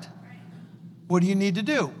 Correct? What do you need to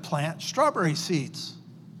do? Plant strawberry seeds.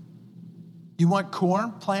 You want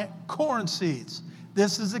corn? Plant corn seeds.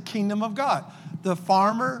 This is the kingdom of God. The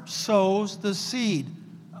farmer sows the seed.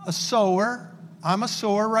 A sower, I'm a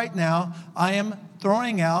sower right now. I am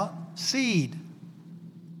throwing out seed.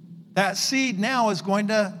 That seed now is going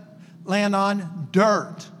to land on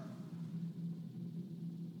dirt.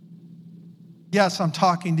 Yes, I'm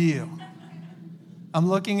talking to you. I'm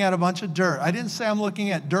looking at a bunch of dirt. I didn't say I'm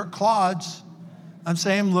looking at dirt clods. I'm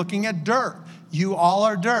saying I'm looking at dirt. You all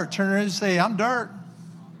are dirt. Turn around and say, I'm dirt.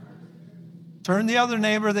 Turn the other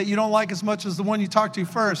neighbor that you don't like as much as the one you talked to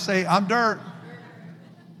first. Say, I'm dirt.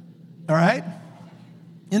 All right?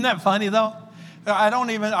 Isn't that funny, though? I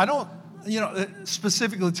don't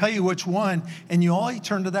specifically tell you which one, and you only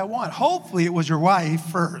turn to that one. Hopefully it was your wife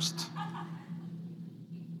first.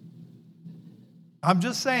 I'm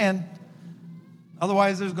just saying.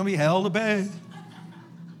 Otherwise, there's going to be hell to pay.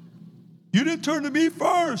 You didn't turn to me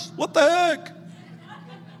first. What the heck?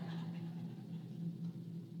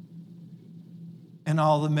 And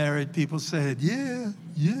all the married people said, yeah.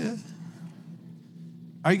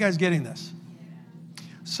 Are you guys getting this?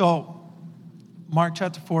 So, Mark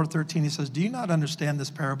chapter 4:13, he says, do you not understand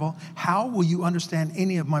this parable? How will you understand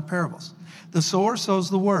any of my parables? The sower sows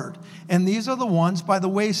the word, and these are the ones by the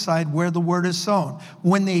wayside where the word is sown.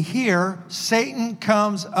 When they hear, Satan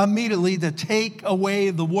comes immediately to take away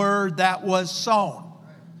the word that was sown.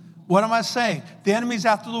 What am I saying? The enemy's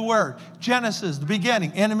after the word. Genesis, the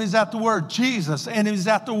beginning, enemies after the word. Jesus, enemies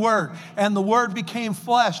after the word. And the word became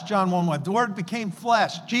flesh, John 1:1. The word became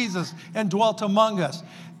flesh, Jesus, and dwelt among us.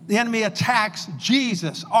 The enemy attacks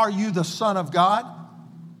Jesus. Are you the Son of God?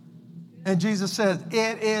 And Jesus says,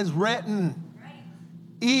 it is written.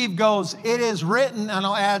 Eve goes, it is written, and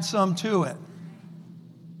I'll add some to it.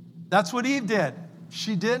 That's what Eve did.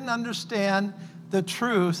 She didn't understand the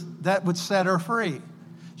truth that would set her free.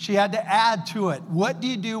 She had to add to it. What do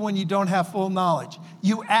you do when you don't have full knowledge?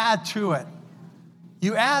 You add to it.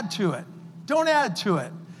 You add to it. Don't add to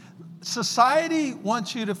it. Society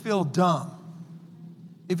wants you to feel dumb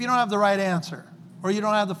if you don't have the right answer or you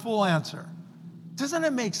don't have the full answer. Does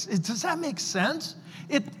that make sense?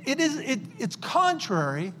 It's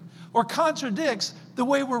contrary or contradicts the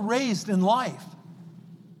way we're raised in life.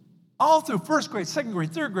 All through first grade, second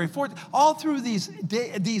grade, third grade, fourth, all through these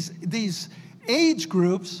age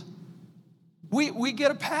groups, we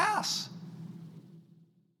get a pass.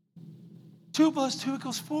 2 + 2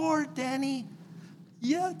 = 4, Danny.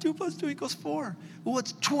 Yeah, 2 + 2 = 4. Well,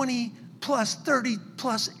 it's 20 + 30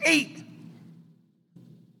 + 8.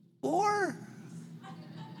 4?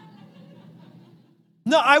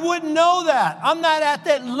 No, I wouldn't know that. I'm not at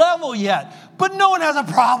that level yet. But no one has a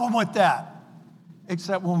problem with that,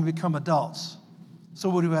 except when we become adults. So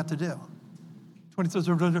what do we have to do?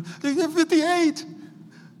 23, 58,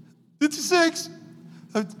 56,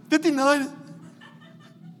 59.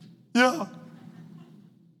 Yeah.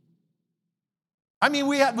 I mean,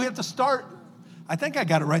 we have to start. I think I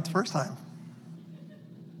got it right the first time.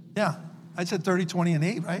 Yeah. I said 30, 20, and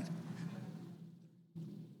 8, right?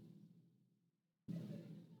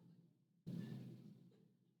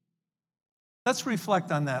 Let's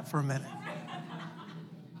reflect on that for a minute.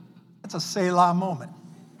 That's a Selah moment.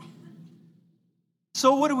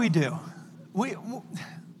 So what do?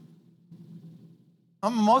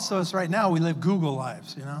 Most of us right now, we live Google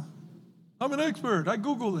lives, you know. I'm an expert. I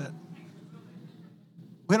Googled it.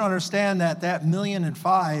 We don't understand that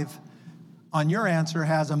 1,000,005 on your answer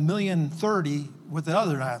has 1,030,000 with the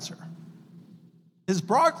other answer. Is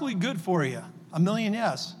broccoli good for you? 1 million,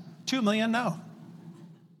 yes. 2 million, no.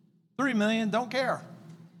 3 million, don't care.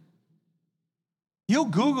 You'll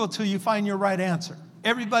Google till you find your right answer.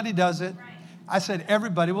 Everybody does it. I said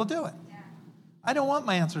everybody will do it. I don't want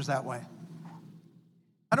my answers that way.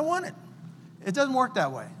 I don't want it. It doesn't work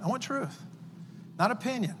that way. I want truth, not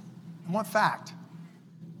opinion. I want fact.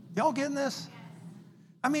 Y'all getting this?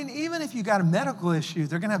 I mean, even if you got a medical issue,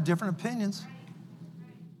 they're going to have different opinions.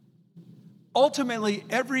 Ultimately,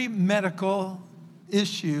 every medical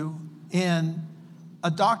issue in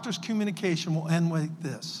a doctor's communication will end with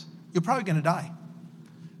this. You're probably going to die.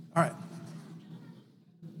 All right.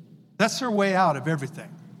 That's their way out of everything.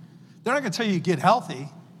 They're not going to tell you get healthy.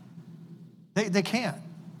 They can't.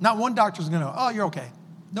 Not one doctor's going to, oh, you're okay.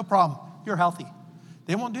 No problem. You're healthy.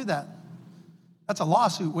 They won't do that. That's a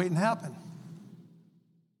lawsuit waiting to happen.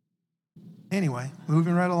 Anyway,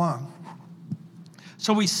 moving right along.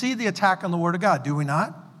 So we see the attack on the Word of God, do we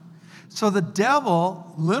not? So the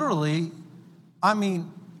devil literally,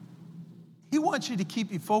 he wants you to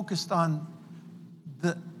keep you focused on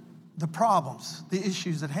the problems, the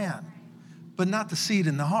issues at hand, but not the seed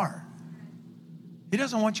in the heart. He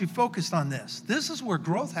doesn't want you focused on this. This is where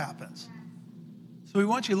growth happens. So he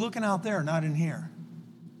wants you looking out there, not in here.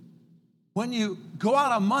 When you go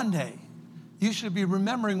out on Monday, you should be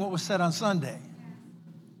remembering what was said on Sunday.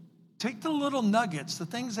 Take the little nuggets, the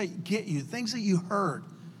things that get you, things that you heard,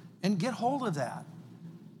 and get hold of that.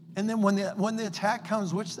 And then when the attack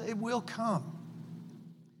comes, which it will come,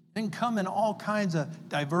 and come in all kinds of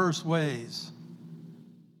diverse ways.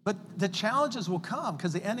 But the challenges will come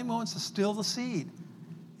because the enemy wants to steal the seed.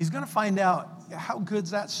 He's going to find out how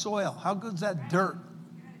good's that soil, how good's that dirt.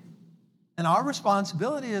 And our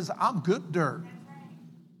responsibility is, I'm good dirt.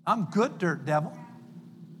 I'm good dirt, devil.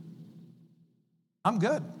 I'm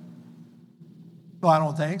good. Well, I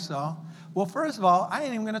don't think so. Well, first of all, I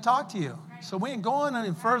ain't even going to talk to you. So we ain't going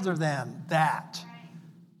any further than that.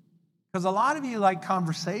 Because a lot of you like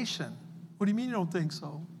conversation. What do you mean you don't think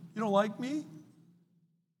so? You don't like me?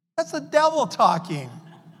 That's the devil talking.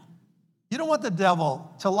 You don't want the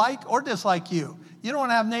devil to like or dislike you. You don't want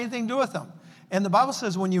to have anything to do with him. And the Bible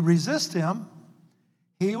says when you resist him,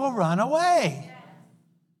 he will run away.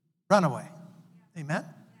 Run away. Amen?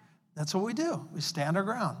 That's what we do. We stand our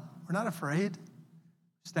ground. We're not afraid.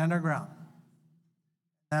 Stand our ground.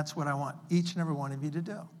 That's what I want each and every one of you to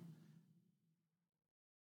do.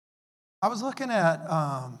 I was looking at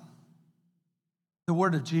the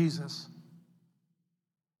word of Jesus,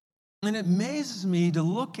 and it amazes me to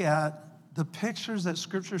look at the pictures that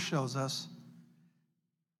Scripture shows us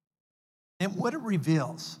and what it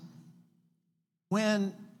reveals.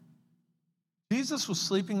 When Jesus was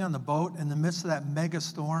sleeping on the boat in the midst of that mega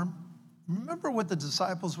storm, remember what the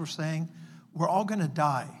disciples were saying? We're all going to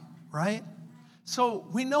die, right? So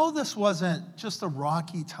we know this wasn't just a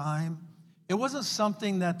rocky time. It wasn't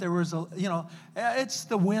something that there was it's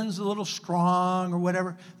the wind's a little strong or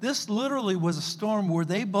whatever. This literally was a storm where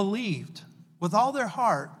they believed with all their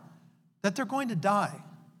heart that they're going to die.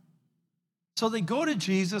 So they go to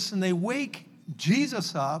Jesus and they wake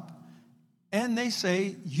Jesus up and they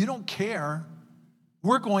say, you don't care,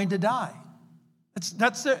 we're going to die.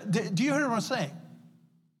 Do you hear what I'm saying?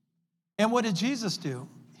 And what did Jesus do?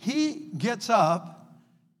 He gets up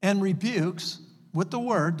and rebukes with the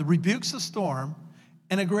word, rebukes the storm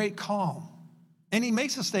and a great calm. And he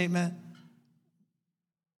makes a statement,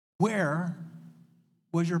 where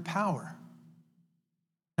was your power?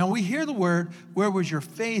 Now we hear the word, where was your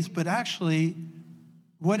faith? But actually,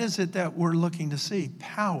 what is it that we're looking to see?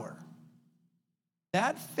 Power.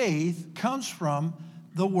 That faith comes from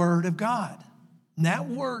the word of God. And that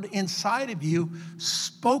word inside of you,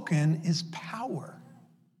 spoken, is power.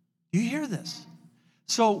 Do you hear this?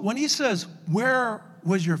 So when he says, where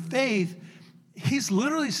was your faith? He's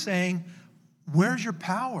literally saying, where's your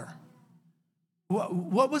power?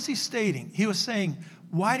 What was he stating? He was saying,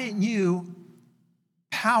 why didn't you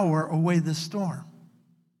power away the storm?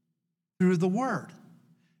 Through the word.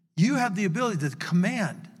 You have the ability to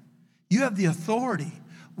command. You have the authority.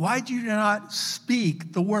 Why do you not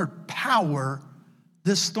speak the word power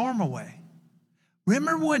this storm away?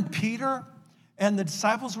 Remember when Peter and the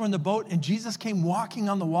disciples were in the boat and Jesus came walking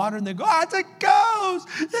on the water and they go, it's a ghost,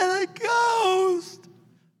 it's a ghost.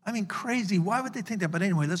 I mean, crazy. Why would they think that? But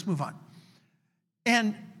anyway, let's move on.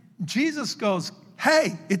 And Jesus goes,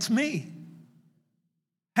 hey, it's me.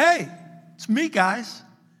 Hey, it's me, guys.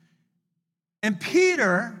 And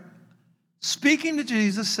Peter, speaking to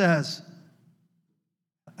Jesus, says,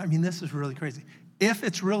 I mean, this is really crazy. If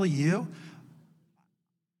it's really you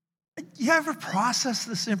ever process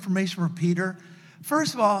this information from Peter?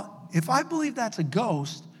 First of all, if I believe that's a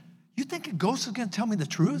ghost, you think a ghost is going to tell me the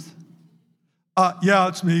truth? Yeah,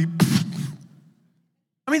 it's me.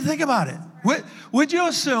 I mean, think about it. Would you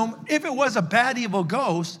assume if it was a bad, evil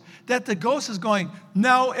ghost, that the ghost is going,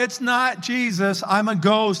 no, it's not Jesus. I'm a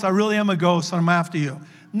ghost. I really am a ghost, and I'm after you.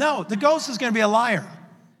 No, the ghost is going to be a liar,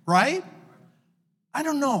 right? I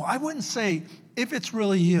don't know. I wouldn't say, if it's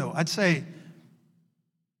really you, I'd say,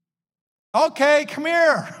 okay, come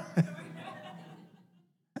here.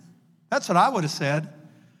 That's what I would have said.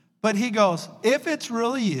 But he goes, if it's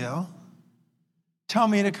really you, tell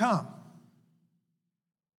me to come.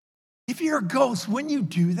 If you're a ghost, wouldn't you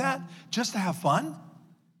do that just to have fun?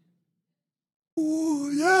 Oh,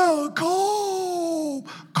 yeah,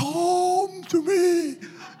 come to me.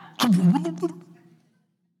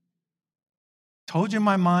 Told you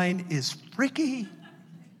my mind is freaky.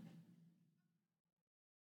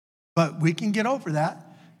 But we can get over that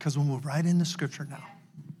because we'll move right into Scripture now.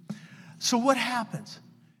 So what happens?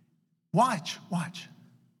 Watch.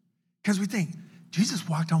 Because we think, Jesus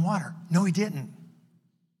walked on water. No, he didn't.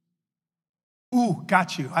 Ooh,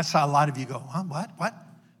 got you. I saw a lot of you go, huh, what?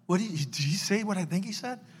 Did he say what I think he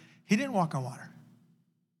said? He didn't walk on water.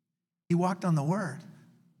 He walked on the word.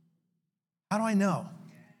 How do I know?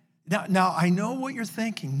 Now I know what you're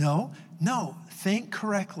thinking. No, think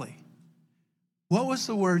correctly. What was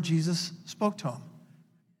the word Jesus spoke to him?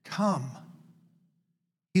 Come.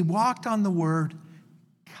 He walked on the word,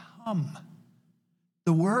 come.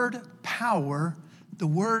 The word power, the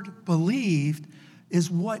word believed, is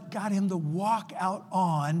what got him to walk out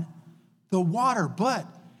on the water. But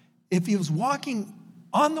if he was walking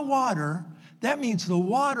on the water, that means the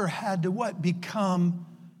water had to what? Become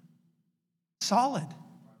solid.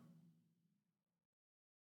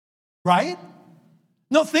 Right?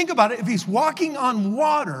 No, think about it. If he's walking on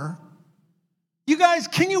water, you guys,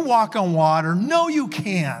 can you walk on water? No, you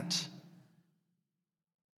can't.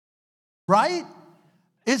 Right?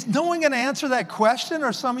 Is no one going to answer that question,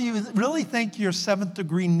 or some of you really think you're seventh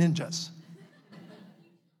degree ninjas?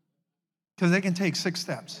 Because they can take 6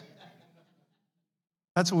 steps.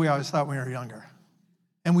 That's what we always thought when we were younger.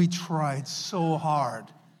 And we tried so hard.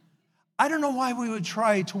 I don't know why we would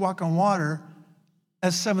try to walk on water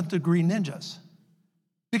as 7th degree ninjas.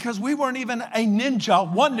 Because we weren't even a ninja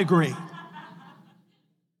 1 degree.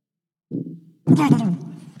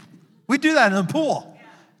 do that in the pool?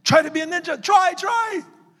 Try to be a ninja. Try.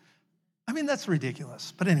 I mean, that's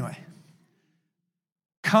ridiculous. But anyway,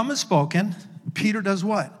 come is spoken. Peter does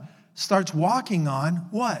what? Starts walking on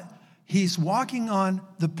what? He's walking on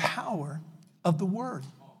the power of the word.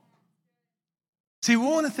 See, we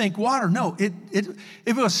want to think water. No, if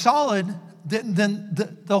it was solid, then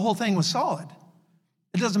the whole thing was solid.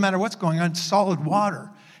 It doesn't matter what's going on, it's solid water.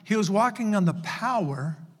 He was walking on the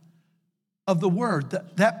power of the word.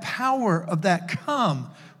 That power of that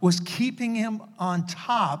come was keeping him on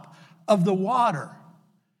top of the water.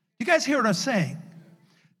 You guys hear what I'm saying?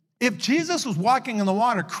 If Jesus was walking in the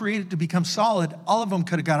water, created to become solid, all of them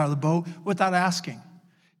could have got out of the boat without asking,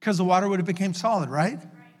 because the water would have become solid, right?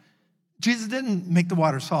 Jesus didn't make the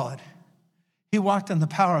water solid. He walked in the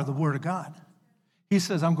power of the word of God. He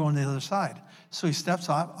says, I'm going to the other side. So he steps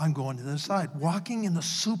up, I'm going to the other side. Walking in the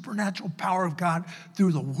supernatural power of God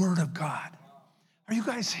through the word of God. Are you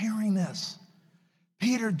guys hearing this?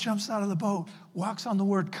 Peter jumps out of the boat, walks on the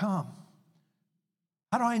word come.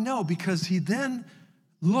 How do I know? Because he then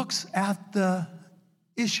looks at the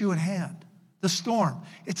issue at hand, the storm.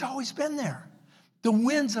 It's always been there. The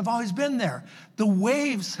winds have always been there. The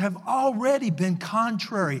waves have already been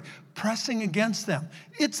contrary, pressing against them.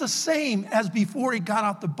 It's the same as before he got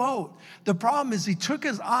off the boat. The problem is he took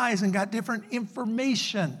his eyes and got different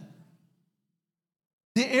information.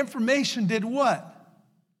 The information did what?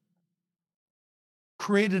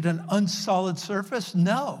 Created an unsolid surface?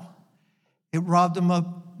 No. It robbed him of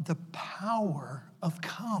the power of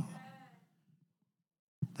come.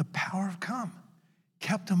 The power of come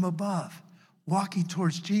kept him above, walking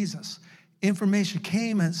towards Jesus. Information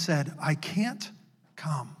came and said, I can't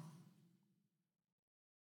come.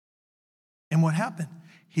 And what happened?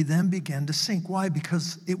 He then began to sink. Why?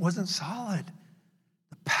 Because it wasn't solid.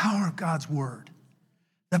 The power of God's word.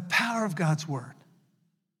 The power of God's word.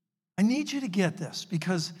 I need you to get this,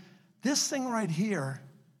 because this thing right here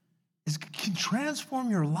can transform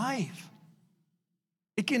your life.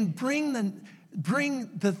 It can bring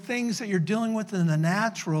the things that you're dealing with in the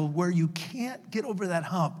natural where you can't get over that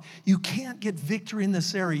hump. You can't get victory in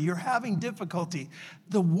this area. You're having difficulty.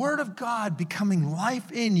 The word of God becoming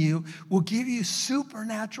life in you will give you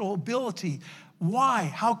supernatural ability. Why?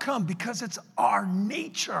 How come? Because it's our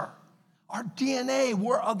nature, our DNA.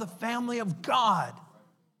 We're of the family of God.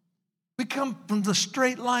 We come from the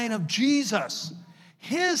straight line of Jesus.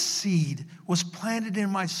 His seed was planted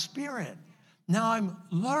in my spirit. Now I'm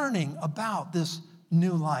learning about this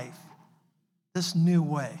new life, this new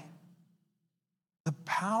way. The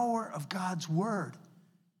power of God's word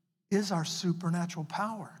is our supernatural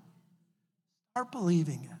power. Start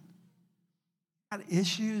believing it. Got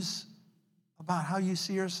issues about how you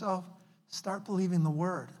see yourself? Start believing the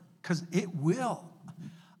word, because it will.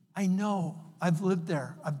 I know. I've lived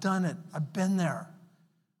there. I've done it. I've been there.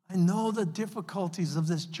 I know the difficulties of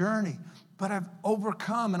this journey, but I've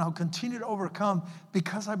overcome, and I'll continue to overcome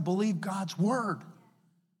because I believe God's word.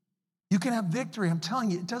 You can have victory. I'm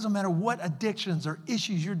telling you, it doesn't matter what addictions or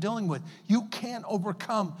issues you're dealing with. You can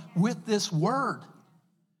overcome with this word.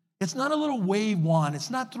 It's not a little wave wand.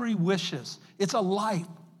 It's not 3 wishes. It's a life.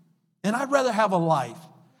 And I'd rather have a life.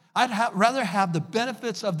 Rather have the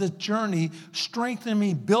benefits of this journey strengthen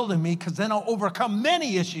me, building me, because then I'll overcome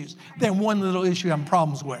many issues than one little issue I'm having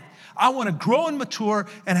problems with. I want to grow and mature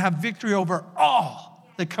and have victory over all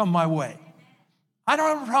that come my way. I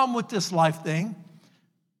don't have a problem with this life thing.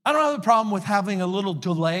 I don't have a problem with having a little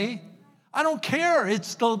delay. I don't care.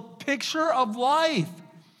 It's the picture of life.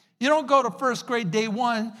 You don't go to first grade day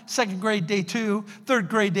 1, second grade day 2, third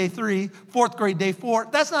grade day 3, fourth grade day 4.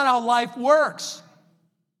 That's not how life works.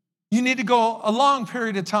 You need to go a long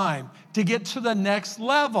period of time to get to the next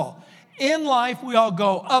level. In life, we all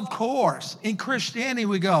go, of course. In Christianity,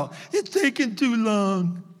 we go, it's taking too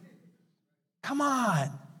long. Come on.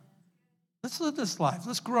 Let's live this life.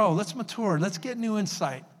 Let's grow. Let's mature. Let's get new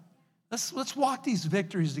insight. Let's walk these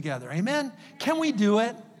victories together. Amen? Can we do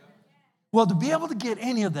it? Well, to be able to get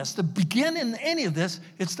any of this, to begin in any of this,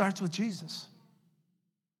 it starts with Jesus.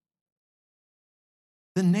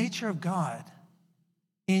 The nature of God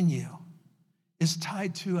in you is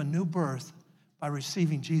tied to a new birth by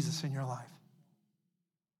receiving Jesus in your life.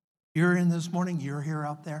 You're in this morning, you're here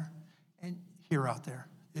out there, and here out there.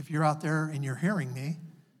 If you're out there and you're hearing me,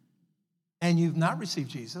 and you've not received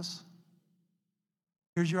Jesus,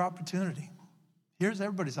 here's your opportunity. Here's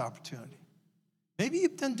everybody's opportunity. Maybe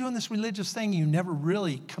you've been doing this religious thing, you never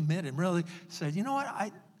really committed, really said, you know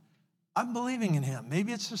what, I'm believing in him.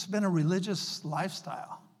 Maybe it's just been a religious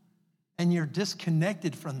lifestyle, and you're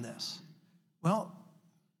disconnected from this. Well,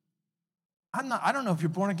 I don't know if you're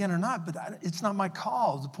born again or not, but it's not my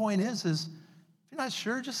call. The point is if you're not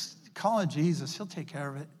sure, just call on Jesus. He'll take care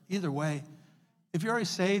of it. Either way. If you're already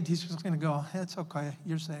saved, he's just going to go, hey, it's okay,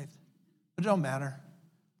 you're saved. But it don't matter.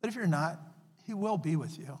 But if you're not, he will be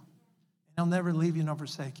with you. He'll never leave you nor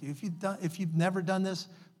forsake you. If you've never done this,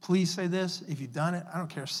 please say this. If you've done it, I don't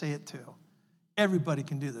care, say it too. Everybody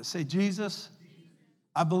can do this. Say, Jesus,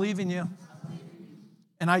 I believe in you.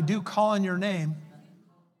 And I do call on your name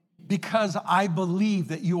because I believe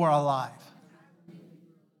that you are alive.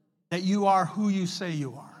 That you are who you say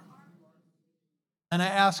you are. And I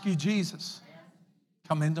ask you, Jesus,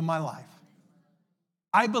 come into my life.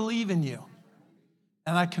 I believe in you.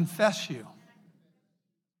 And I confess you.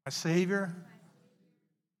 My Savior,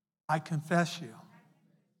 I confess you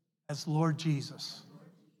as Lord Jesus in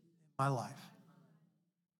my life.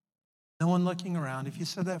 No one looking around. If you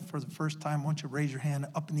said that for the first time, I want you to raise your hand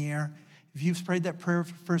up in the air. If you've prayed that prayer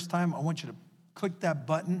for the first time, I want you to click that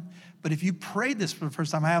button. But if you prayed this for the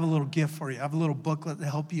first time, I have a little gift for you. I have a little booklet to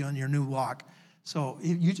help you on your new walk. So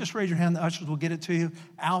if you just raise your hand, the ushers will get it to you.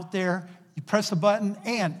 Out there, you press the button,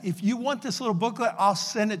 and if you want this little booklet, I'll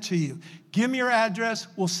send it to you. Give me your address.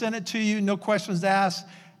 We'll send it to you. No questions asked.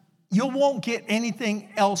 You won't get anything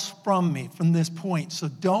else from me from this point. So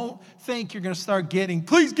don't think you're going to start getting,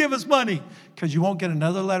 please give us money, because you won't get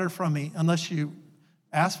another letter from me unless you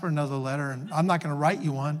ask for another letter, and I'm not going to write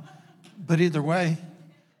you one. But either way,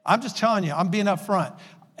 I'm just telling you, I'm being upfront.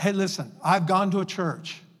 Hey, listen, I've gone to a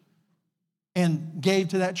church and gave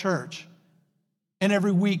to that church, and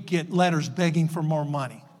every week get letters begging for more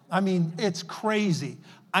money. I mean, it's crazy.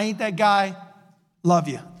 I ain't that guy. Love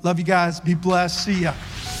you. Love you guys. Be blessed. See ya.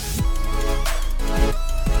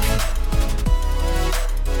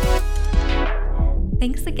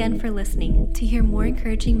 Thanks again for listening. To hear more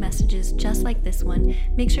encouraging messages just like this one,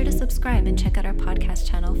 make sure to subscribe and check out our podcast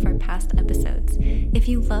channel for past episodes. If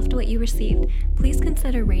you loved what you received, please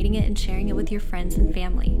consider rating it and sharing it with your friends and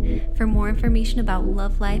family. For more information about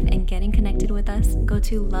Love Life and getting connected with us, go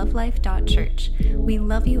to lovelife.church. We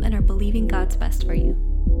love you and are believing God's best for you.